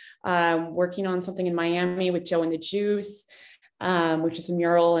mural. Working on something in Miami with Joe and the Juice, which is a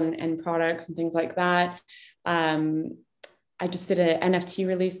mural and products and things like that. I just did an NFT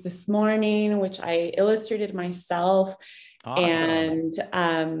release this morning, which I illustrated myself. Awesome.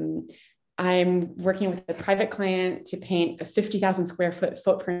 And I'm working with a private client to paint a 50,000 square foot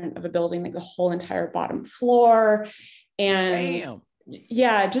footprint of a building, like the whole entire bottom floor. And Damn.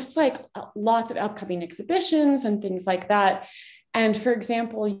 yeah, just like lots of upcoming exhibitions and things like that. And for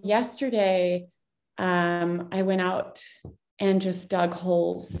example, yesterday, I went out and just dug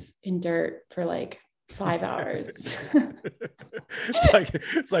holes in dirt for like 5 hours.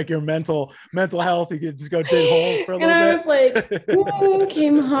 It's like your mental health. You could just go dig holes for a little bit. I was like,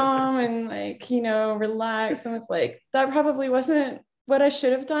 came home and like, relaxed. And was like, that probably wasn't what I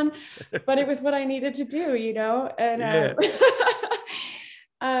should have done, but it was what I needed to do, And Yeah.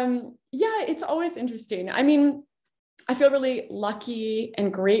 yeah, it's always interesting. I mean, I feel really lucky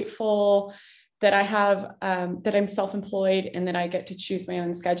and grateful that I have, that I'm self-employed and that I get to choose my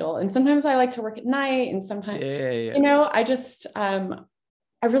own schedule. And sometimes I like to work at night, and sometimes, I just,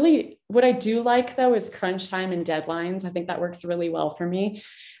 what I do like though is crunch time and deadlines. I think that works really well for me.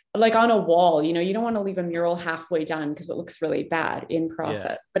 Like on a wall, you don't want to leave a mural halfway done because it looks really bad in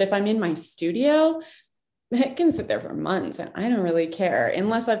process. Yeah. But if I'm in my studio, it can sit there for months and I don't really care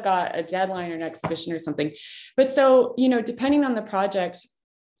unless I've got a deadline or an exhibition or something. But so, depending on the project,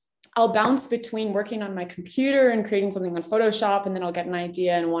 I'll bounce between working on my computer and creating something on Photoshop, and then I'll get an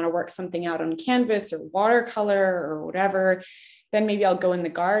idea and want to work something out on canvas or watercolor or whatever. Then maybe I'll go in the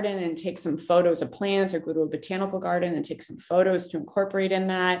garden and take some photos of plants, or go to a botanical garden and take some photos to incorporate in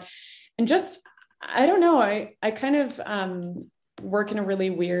that. And just, I don't know, I kind of work in a really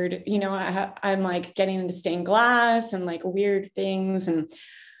weird, I'm like getting into stained glass and like weird things. And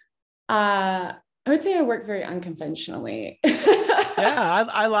I would say I work very unconventionally. Yeah,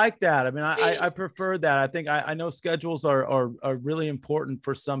 I like that. I mean, I prefer that. I think I know schedules are really important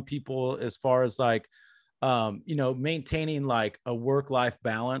for some people as far as like, maintaining like a work-life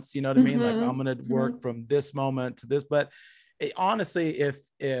balance, you know what I mean? Like I'm going to work from this moment to this, but honestly,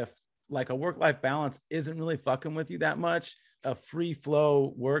 if like a work-life balance isn't really fucking with you that much, a free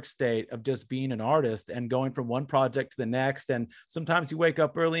flow work state of just being an artist and going from one project to the next. And sometimes you wake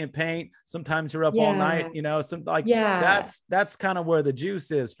up early and paint, sometimes you're up all night, that's kind of where the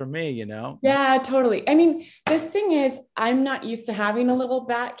juice is for me, Yeah, totally. I mean, the thing is, I'm not used to having a little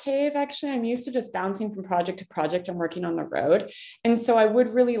bat cave. Actually, I'm used to just bouncing from project to project and working on the road. And so I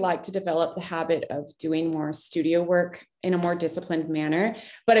would really like to develop the habit of doing more studio work in a more disciplined manner.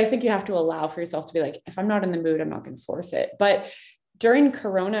 But I think you have to allow for yourself to be like, if I'm not in the mood, I'm not going to force it. But during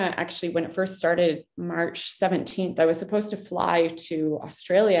Corona, actually, when it first started, March 17th, I was supposed to fly to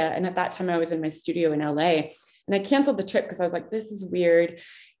Australia. And at that time I was in my studio in LA, and I canceled the trip because I was like, this is weird.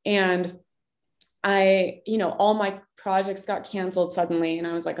 And all my projects got canceled suddenly. And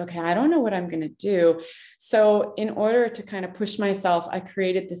I was like, okay, I don't know what I'm going to do. So in order to kind of push myself, I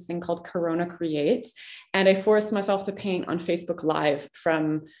created this thing called Corona Creates. And I forced myself to paint on Facebook Live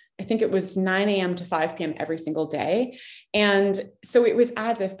from, I think it was 9 a.m. to 5 p.m. every single day. And so it was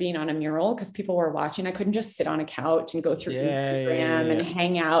as if being on a mural because people were watching. I couldn't just sit on a couch and go through Instagram and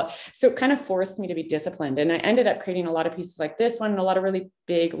hang out. So it kind of forced me to be disciplined. And I ended up creating a lot of pieces like this one and a lot of really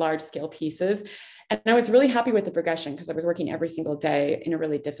big, large scale pieces. And I was really happy with the progression because I was working every single day in a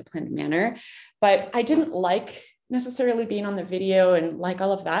really disciplined manner. But I didn't like necessarily being on the video and like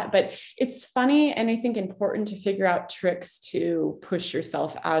all of that. But it's funny and I think important to figure out tricks to push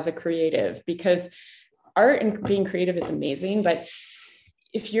yourself as a creative, because art and being creative is amazing. But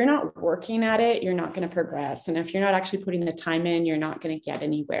if you're not working at it, you're not going to progress. And if you're not actually putting the time in, you're not going to get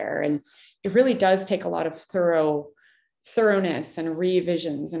anywhere. And it really does take a lot of thoroughness and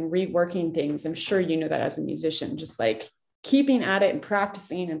revisions and reworking things. I'm sure you know that as a musician, just like keeping at it and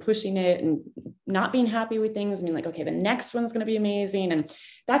practicing and pushing it and not being happy with things. I mean, like, okay, the next one's going to be amazing. And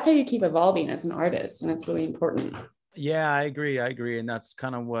that's how you keep evolving as an artist. And it's really important. Yeah, I agree. And that's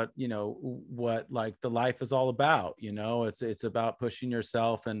kind of what, what like the life is all about, it's about pushing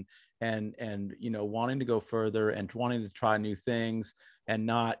yourself and wanting to go further and wanting to try new things and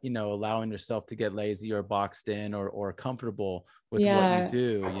not, allowing yourself to get lazy or boxed in or comfortable with what you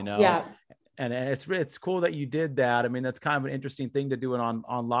do, Yeah. And it's cool that you did that. I mean, that's kind of an interesting thing to do it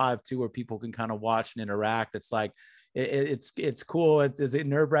on live too, where people can kind of watch and interact. It's like, it's cool. Is it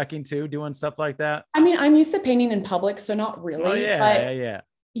nerve-wracking too, doing stuff like that? I mean, I'm used to painting in public, so not really. Oh, yeah.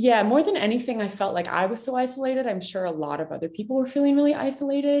 Yeah, more than anything, I felt like I was so isolated. I'm sure a lot of other people were feeling really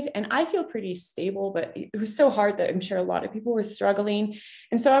isolated, and I feel pretty stable, but it was so hard that I'm sure a lot of people were struggling.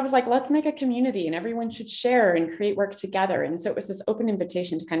 And so I was like, let's make a community and everyone should share and create work together. And so it was this open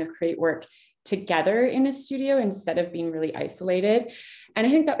invitation to kind of create work together in a studio instead of being really isolated. And I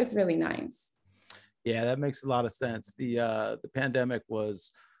think that was really nice. Yeah, that makes a lot of sense. The pandemic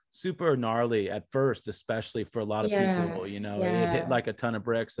was super gnarly at first, especially for a lot of people, you know, it hit like a ton of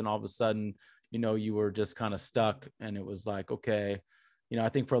bricks, and all of a sudden, you know, you were just kind of stuck, and it was like, okay, you know, I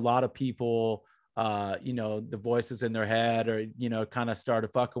think for a lot of people, you know, the voices in their head, or, you know, kind of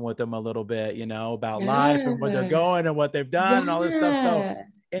started fucking with them a little bit, you know, about life and where they're going and what they've done and all this stuff. So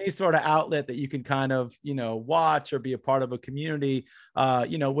any sort of outlet that you can kind of, you know, watch or be a part of a community,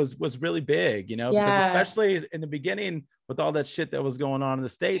 you know, was really big, you know, because especially in the beginning with all that shit that was going on in the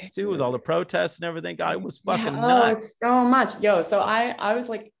States too, with all the protests and everything, God, it was fucking nuts. It's so much. Yo, so I was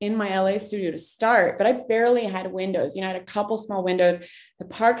like in my LA studio to start, but I barely had windows. You know, I had a couple small windows. The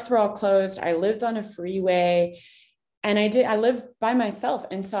parks were all closed. I lived on a freeway, and I lived by myself.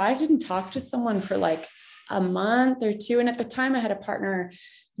 And so I didn't talk to someone for like a month or two. And at the time I had a partner,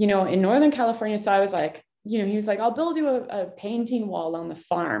 you know, in Northern California. So I was like, you know, he was like, I'll build you a painting wall on the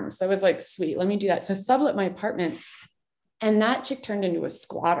farm. So I was like, sweet, let me do that. So I sublet my apartment. And that chick turned into a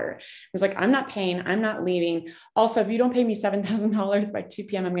squatter. It was like, I'm not paying, I'm not leaving. Also, if you don't pay me $7,000 by 2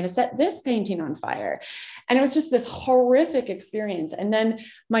 p.m., I'm going to set this painting on fire. And it was just this horrific experience. And then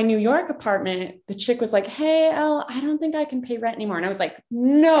my New York apartment, the chick was like, hey, Elle, I don't think I can pay rent anymore. And I was like,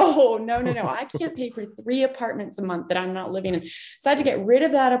 no, I can't pay for 3 apartments a month that I'm not living in. So I had to get rid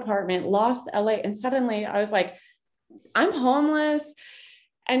of that apartment, lost LA. And suddenly I was like, I'm homeless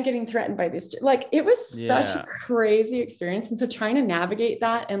and getting threatened by this. Like, it was such a crazy experience. And so trying to navigate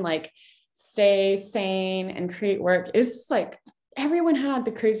that and like stay sane and create work is just like, everyone had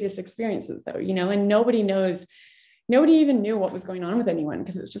the craziest experiences though, you know, and nobody even knew what was going on with anyone,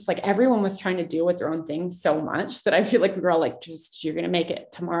 because it's just like everyone was trying to deal with their own things so much that I feel like we were all like, just, you're going to make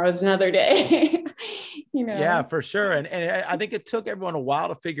it. Tomorrow's another day. You know? Yeah, for sure. And I think it took everyone a while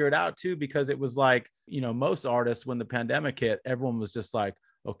to figure it out too, because it was like, you know, most artists, when the pandemic hit, everyone was just like,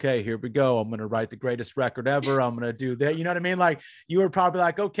 okay, here we go. I'm going to write the greatest record ever. I'm going to do that. You know what I mean? Like, you were probably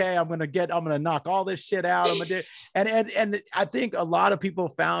like, okay, I'm going to knock all this shit out. I'm going to do, and I think a lot of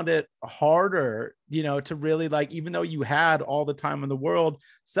people found it harder, you know, to really, like, even though you had all the time in the world,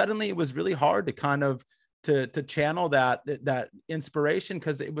 suddenly it was really hard to kind of, to channel that inspiration.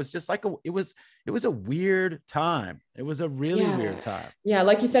 Cause it was just like, it was a weird time. It was a really weird time. Yeah.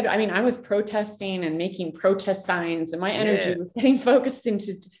 Like you said, I mean, I was protesting and making protest signs, and my energy was getting focused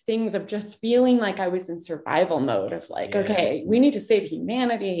into things of just feeling like I was in survival mode of like, okay, we need to save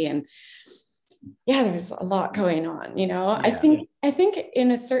humanity. And there's a lot going on, you know. I think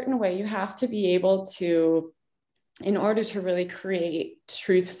in a certain way, you have to be able to, in order to really create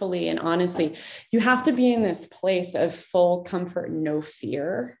truthfully and honestly, you have to be in this place of full comfort, no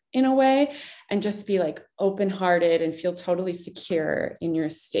fear in a way, and just be like open-hearted and feel totally secure in your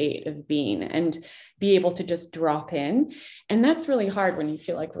state of being and be able to just drop in. And that's really hard when you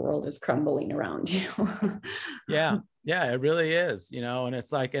feel like the world is crumbling around you. Yeah, it really is, you know, and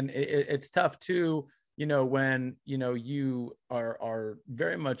it's like, and it's tough too, you know, when, you know, you are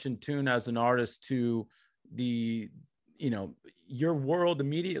very much in tune as an artist to the, you know, your world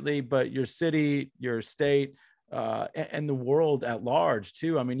immediately, but your city, your state, and the world at large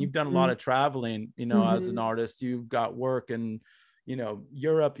too. I mean, you've done a lot of traveling, you know, as an artist. You've got work in, you know,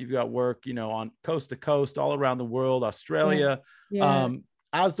 Europe, you've got work, you know, on coast to coast, all around the world, Australia.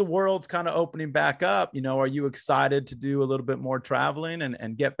 As the world's kind of opening back up, you know, are you excited to do a little bit more traveling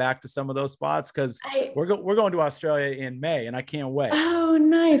and get back to some of those spots? Because we're going to Australia in May, and I can't wait. Oh,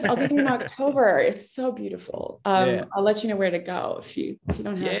 nice. I'll be there in October. It's so beautiful. I'll let you know where to go if you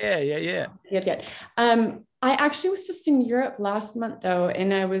don't have yet. I actually was just in Europe last month though,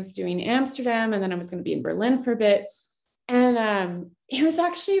 and I was doing Amsterdam, and then I was going to be in Berlin for a bit. And it was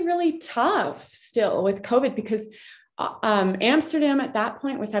actually really tough still with COVID, because Amsterdam at that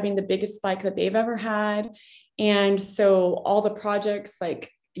point was having the biggest spike that they've ever had. And so all the projects,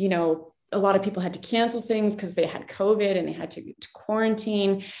 like, you know, a lot of people had to cancel things because they had COVID and they had to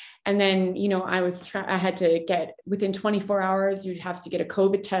quarantine. And then, you know, I had to get, within 24 hours, you'd have to get a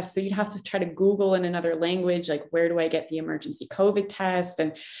COVID test. So you'd have to try to Google in another language, like, where do I get the emergency COVID test,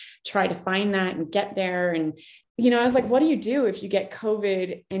 and try to find that and get there. And, you know, I was like, what do you do if you get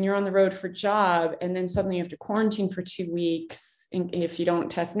COVID and you're on the road for a job, and then suddenly you have to quarantine for 2 weeks if you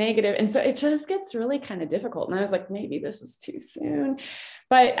don't test negative? And so it just gets really kind of difficult. And I was like, maybe this is too soon,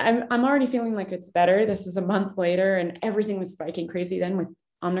 but I'm already feeling like it's better. This is a month later, and everything was spiking crazy then with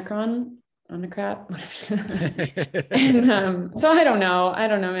Omicron. And so I don't know,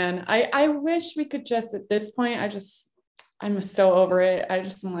 man. I wish we could just, at this point, I'm so over it. I'm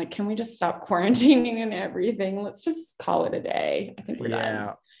like, can we just stop quarantining and everything? Let's just call it a day. I think we're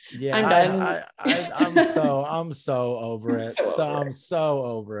done. Yeah, I'm done. I'm so over it. I'm so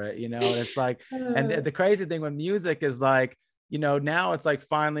over it. You know, it's like, and the crazy thing with music is like, now it's like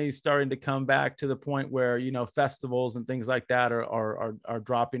finally starting to come back to the point where, festivals and things like that are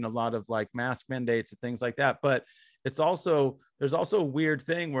dropping a lot of like mask mandates and things like that. But there's also a weird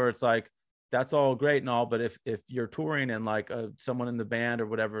thing where it's like, that's all great and all, but if you're touring and like someone in the band or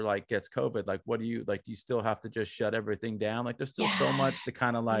whatever like gets COVID, like what do you like? Do you still have to just shut everything down? Like there's still so much to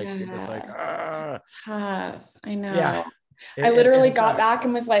kind of like, you're just like, tough. I know. Yeah, I literally it got sucks. back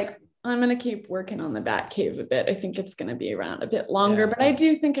and was like, I'm going to keep working on the Batcave a bit. I think it's going to be around a bit longer, but I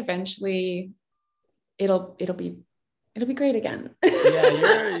do think eventually it'll be great again.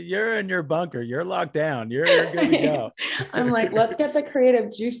 Yeah, you're in your bunker. You're locked down. You're good to go. I'm like, let's get the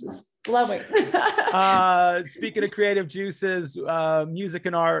creative juices flowing. Speaking of creative juices, music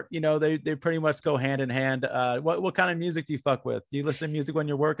and art, they pretty much go hand in hand. What kind of music do you fuck with? Do you listen to music when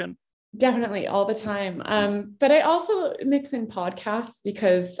you're working? Definitely all the time. But I also mix in podcasts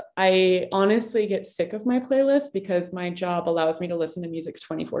because I honestly get sick of my playlist because my job allows me to listen to music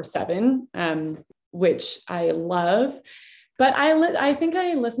 24/7, which I love. But I think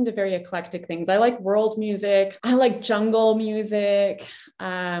I listen to very eclectic things. I like world music. I like jungle music.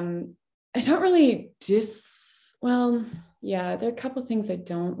 I don't really yeah, there are a couple of things I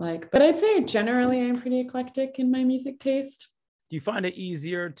don't like, but I'd say generally I'm pretty eclectic in my music taste. Do you find it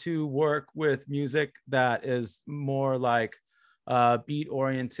easier to work with music that is more like beat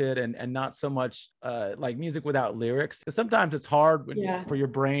oriented and not so much like music without lyrics? Because sometimes it's hard for your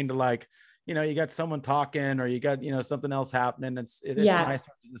brain to like, you got someone talking or you got, something else happening. It's nice to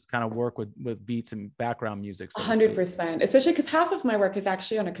just kind of work with beats and background music. 100%, especially because half of my work is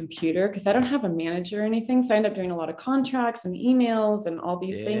actually on a computer because I don't have a manager or anything. So I end up doing a lot of contracts and emails and all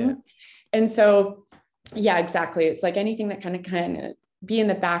these things. And so, yeah, exactly. It's like anything that kind of be in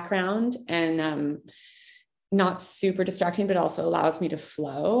the background and not super distracting, but also allows me to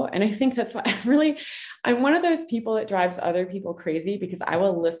flow. And I think that's why I'm one of those people that drives other people crazy because I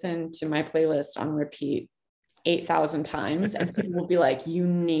will listen to my playlist on repeat 8,000 times and people will be like, you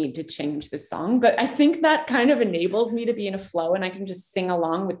need to change this song. But I think that kind of enables me to be in a flow and I can just sing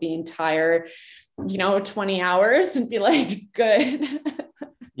along with the entire, 20 hours and be like, good.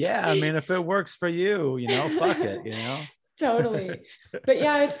 Yeah. I mean, if it works for you, fuck it, Totally. But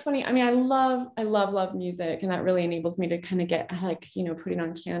yeah, it's funny. I mean, I love music and that really enables me to kind of I like, putting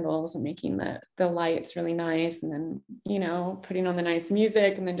on candles and making the lights really nice. And then, putting on the nice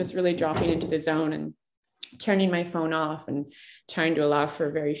music and then just really dropping into the zone and turning my phone off and trying to allow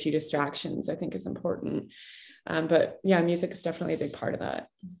for very few distractions, I think is important. But yeah, music is definitely a big part of that.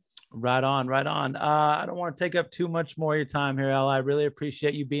 Right on. I don't want to take up too much more of your time here, Elle. I really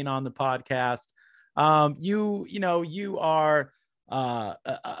appreciate you being on the podcast. You are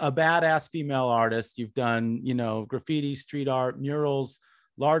a badass female artist. You've done, graffiti, street art, murals,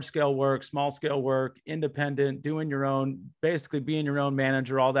 large scale work, small scale work, independent, doing your own, basically being your own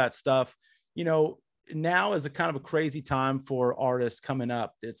manager, all that stuff. Now is a kind of a crazy time for artists coming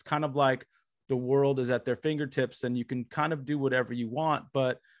up. It's kind of like the world is at their fingertips and you can kind of do whatever you want.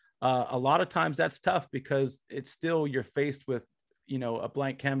 But a lot of times that's tough because it's still, you're faced with, a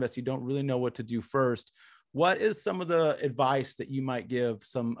blank canvas. You don't really know what to do first. What is some of the advice that you might give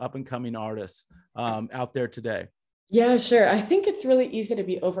some up and coming artists out there today? Yeah, sure. I think it's really easy to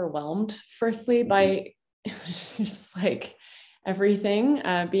be overwhelmed, firstly, by just like everything,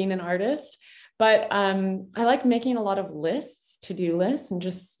 being an artist. But I like making a lot of lists, to-do lists, and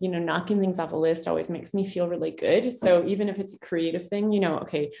just, knocking things off a list always makes me feel really good. So even if it's a creative thing,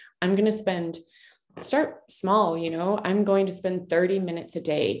 okay, I'm going to start small, I'm going to spend 30 minutes a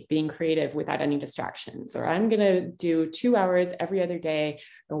day being creative without any distractions, or I'm going to do 2 hours every other day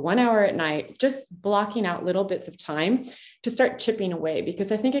or 1 hour at night, just blocking out little bits of time to start chipping away.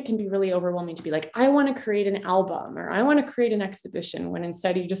 Because I think it can be really overwhelming to be like, I want to create an album or I want to create an exhibition, when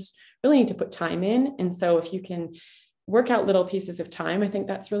instead you just really need to put time in. And so if you can work out little pieces of time, I think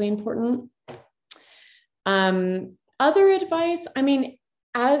that's really important. Other advice, I mean,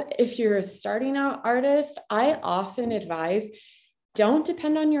 if you're a starting out artist, I often advise, don't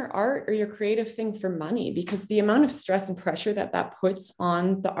depend on your art or your creative thing for money, because the amount of stress and pressure that puts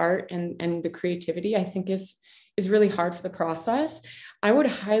on the art and the creativity, I think is really hard for the process. I would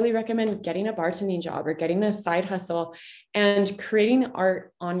highly recommend getting a bartending job or getting a side hustle and creating the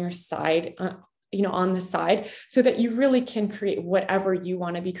art on your side, on the side, so that you really can create whatever you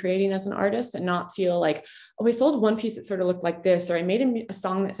want to be creating as an artist and not feel like, oh, I sold one piece that sort of looked like this, or I made a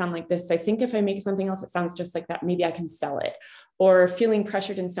song that sounded like this. So I think if I make something else that sounds just like that, maybe I can sell it, or feeling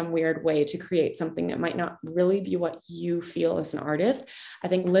pressured in some weird way to create something that might not really be what you feel as an artist. I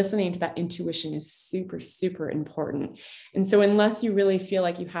think listening to that intuition is super, super important. And so unless you really feel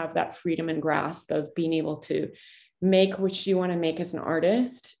like you have that freedom and grasp of being able to make what you want to make as an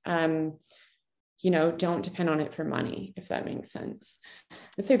artist. Don't depend on it for money, if that makes sense.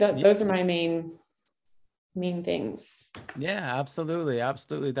 I'd say that those are my main things. Yeah, absolutely.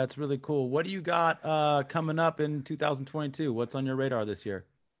 Absolutely. That's really cool. What do you got coming up in 2022? What's on your radar this year?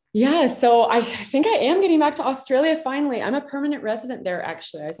 Yeah, so I think I am getting back to Australia finally. I'm a permanent resident there,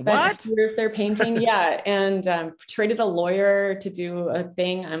 actually. I spent a few years there painting. Yeah, and traded a lawyer to do a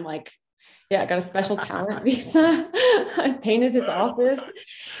thing. I'm like, yeah, I got a special talent visa. I painted his office.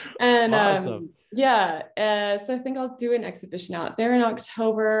 And awesome. so I think I'll do an exhibition out there in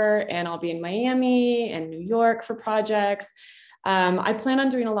October, and I'll be in Miami and New York for projects. I plan on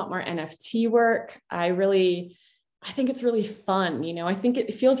doing a lot more NFT work. I think it's really fun. I think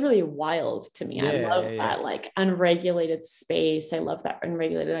it feels really wild to me. I love that like unregulated space. I love that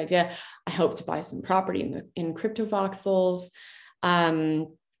unregulated idea. I hope to buy some property in crypto voxels.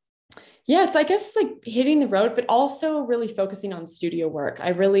 So I guess like hitting the road, but also really focusing on studio work. I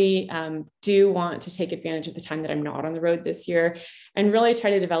really do want to take advantage of the time that I'm not on the road this year and really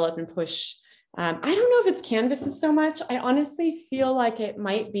try to develop and push. I don't know if it's canvases so much. I honestly feel like it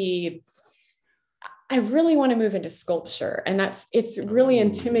might be, I really want to move into sculpture, and it's really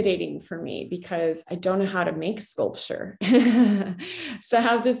intimidating for me because I don't know how to make sculpture. So I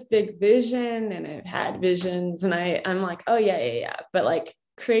have this big vision, and I've had visions, and I'm like, oh yeah. But like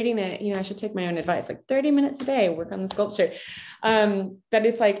creating it, I should take my own advice, like 30 minutes a day, work on the sculpture. But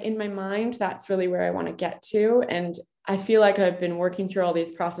it's like in my mind, that's really where I want to get to. And I feel like I've been working through all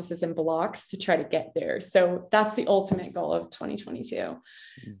these processes and blocks to try to get there. So that's the ultimate goal of 2022.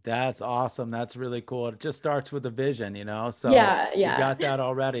 That's awesome. That's really cool. It just starts with a vision, So you got that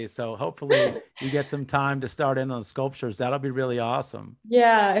already. So hopefully you get some time to start in on sculptures. That'll be really awesome.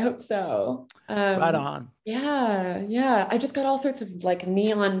 Yeah, I hope so. Right on. Yeah. I just got all sorts of like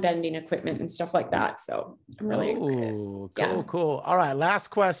neon bending equipment and stuff like that. So I'm really excited. Cool. All right. Last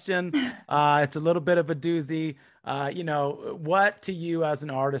question. It's a little bit of a doozy. What to you as an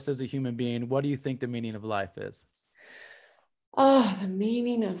artist, as a human being, what do you think the meaning of life is? Oh, the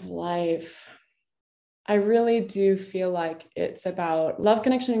meaning of life. I really do feel like it's about love,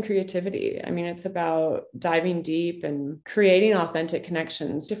 connection, and creativity. I mean, it's about diving deep and creating authentic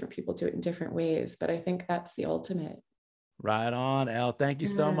connections. Different people do it in different ways, but I think that's the ultimate. Right on, Elle. Thank you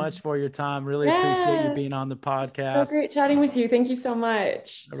so much for your time. Really appreciate you being on the podcast. So great chatting with you. Thank you so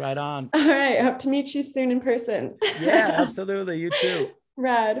much. Right on. All right. I hope to meet you soon in person. Yeah, absolutely. You too.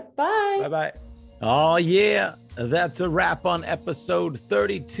 Rad. Bye. Bye-bye. Oh, yeah. That's a wrap on episode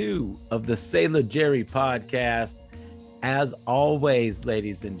 32 of the Sailor Jerry podcast. As always,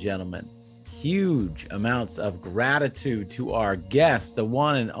 ladies and gentlemen, huge amounts of gratitude to our guest, the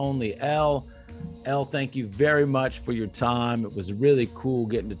one and only Elle. Elle, thank you very much for your time. It was really cool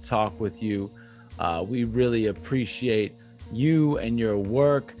getting to talk with you. We really appreciate you and your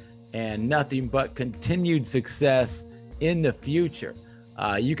work, and nothing but continued success in the future.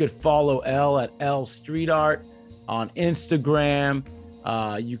 You could follow Elle at Elle Street Art on Instagram.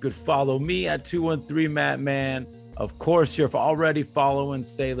 You could follow me at 213 Matt Man. Of course, you're already following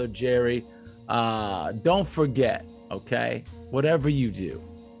Sailor Jerry. Don't forget, okay, whatever you do,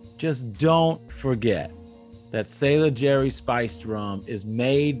 just don't forget that Sailor Jerry spiced rum is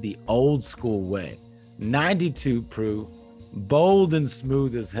made the old school way, 92 proof, bold and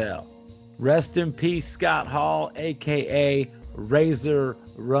smooth as hell. Rest in peace, Scott Hall, aka Razor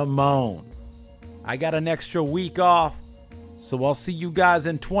Ramon. I got an extra week off, so I'll see you guys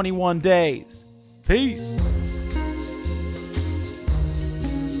in 21 days. Peace.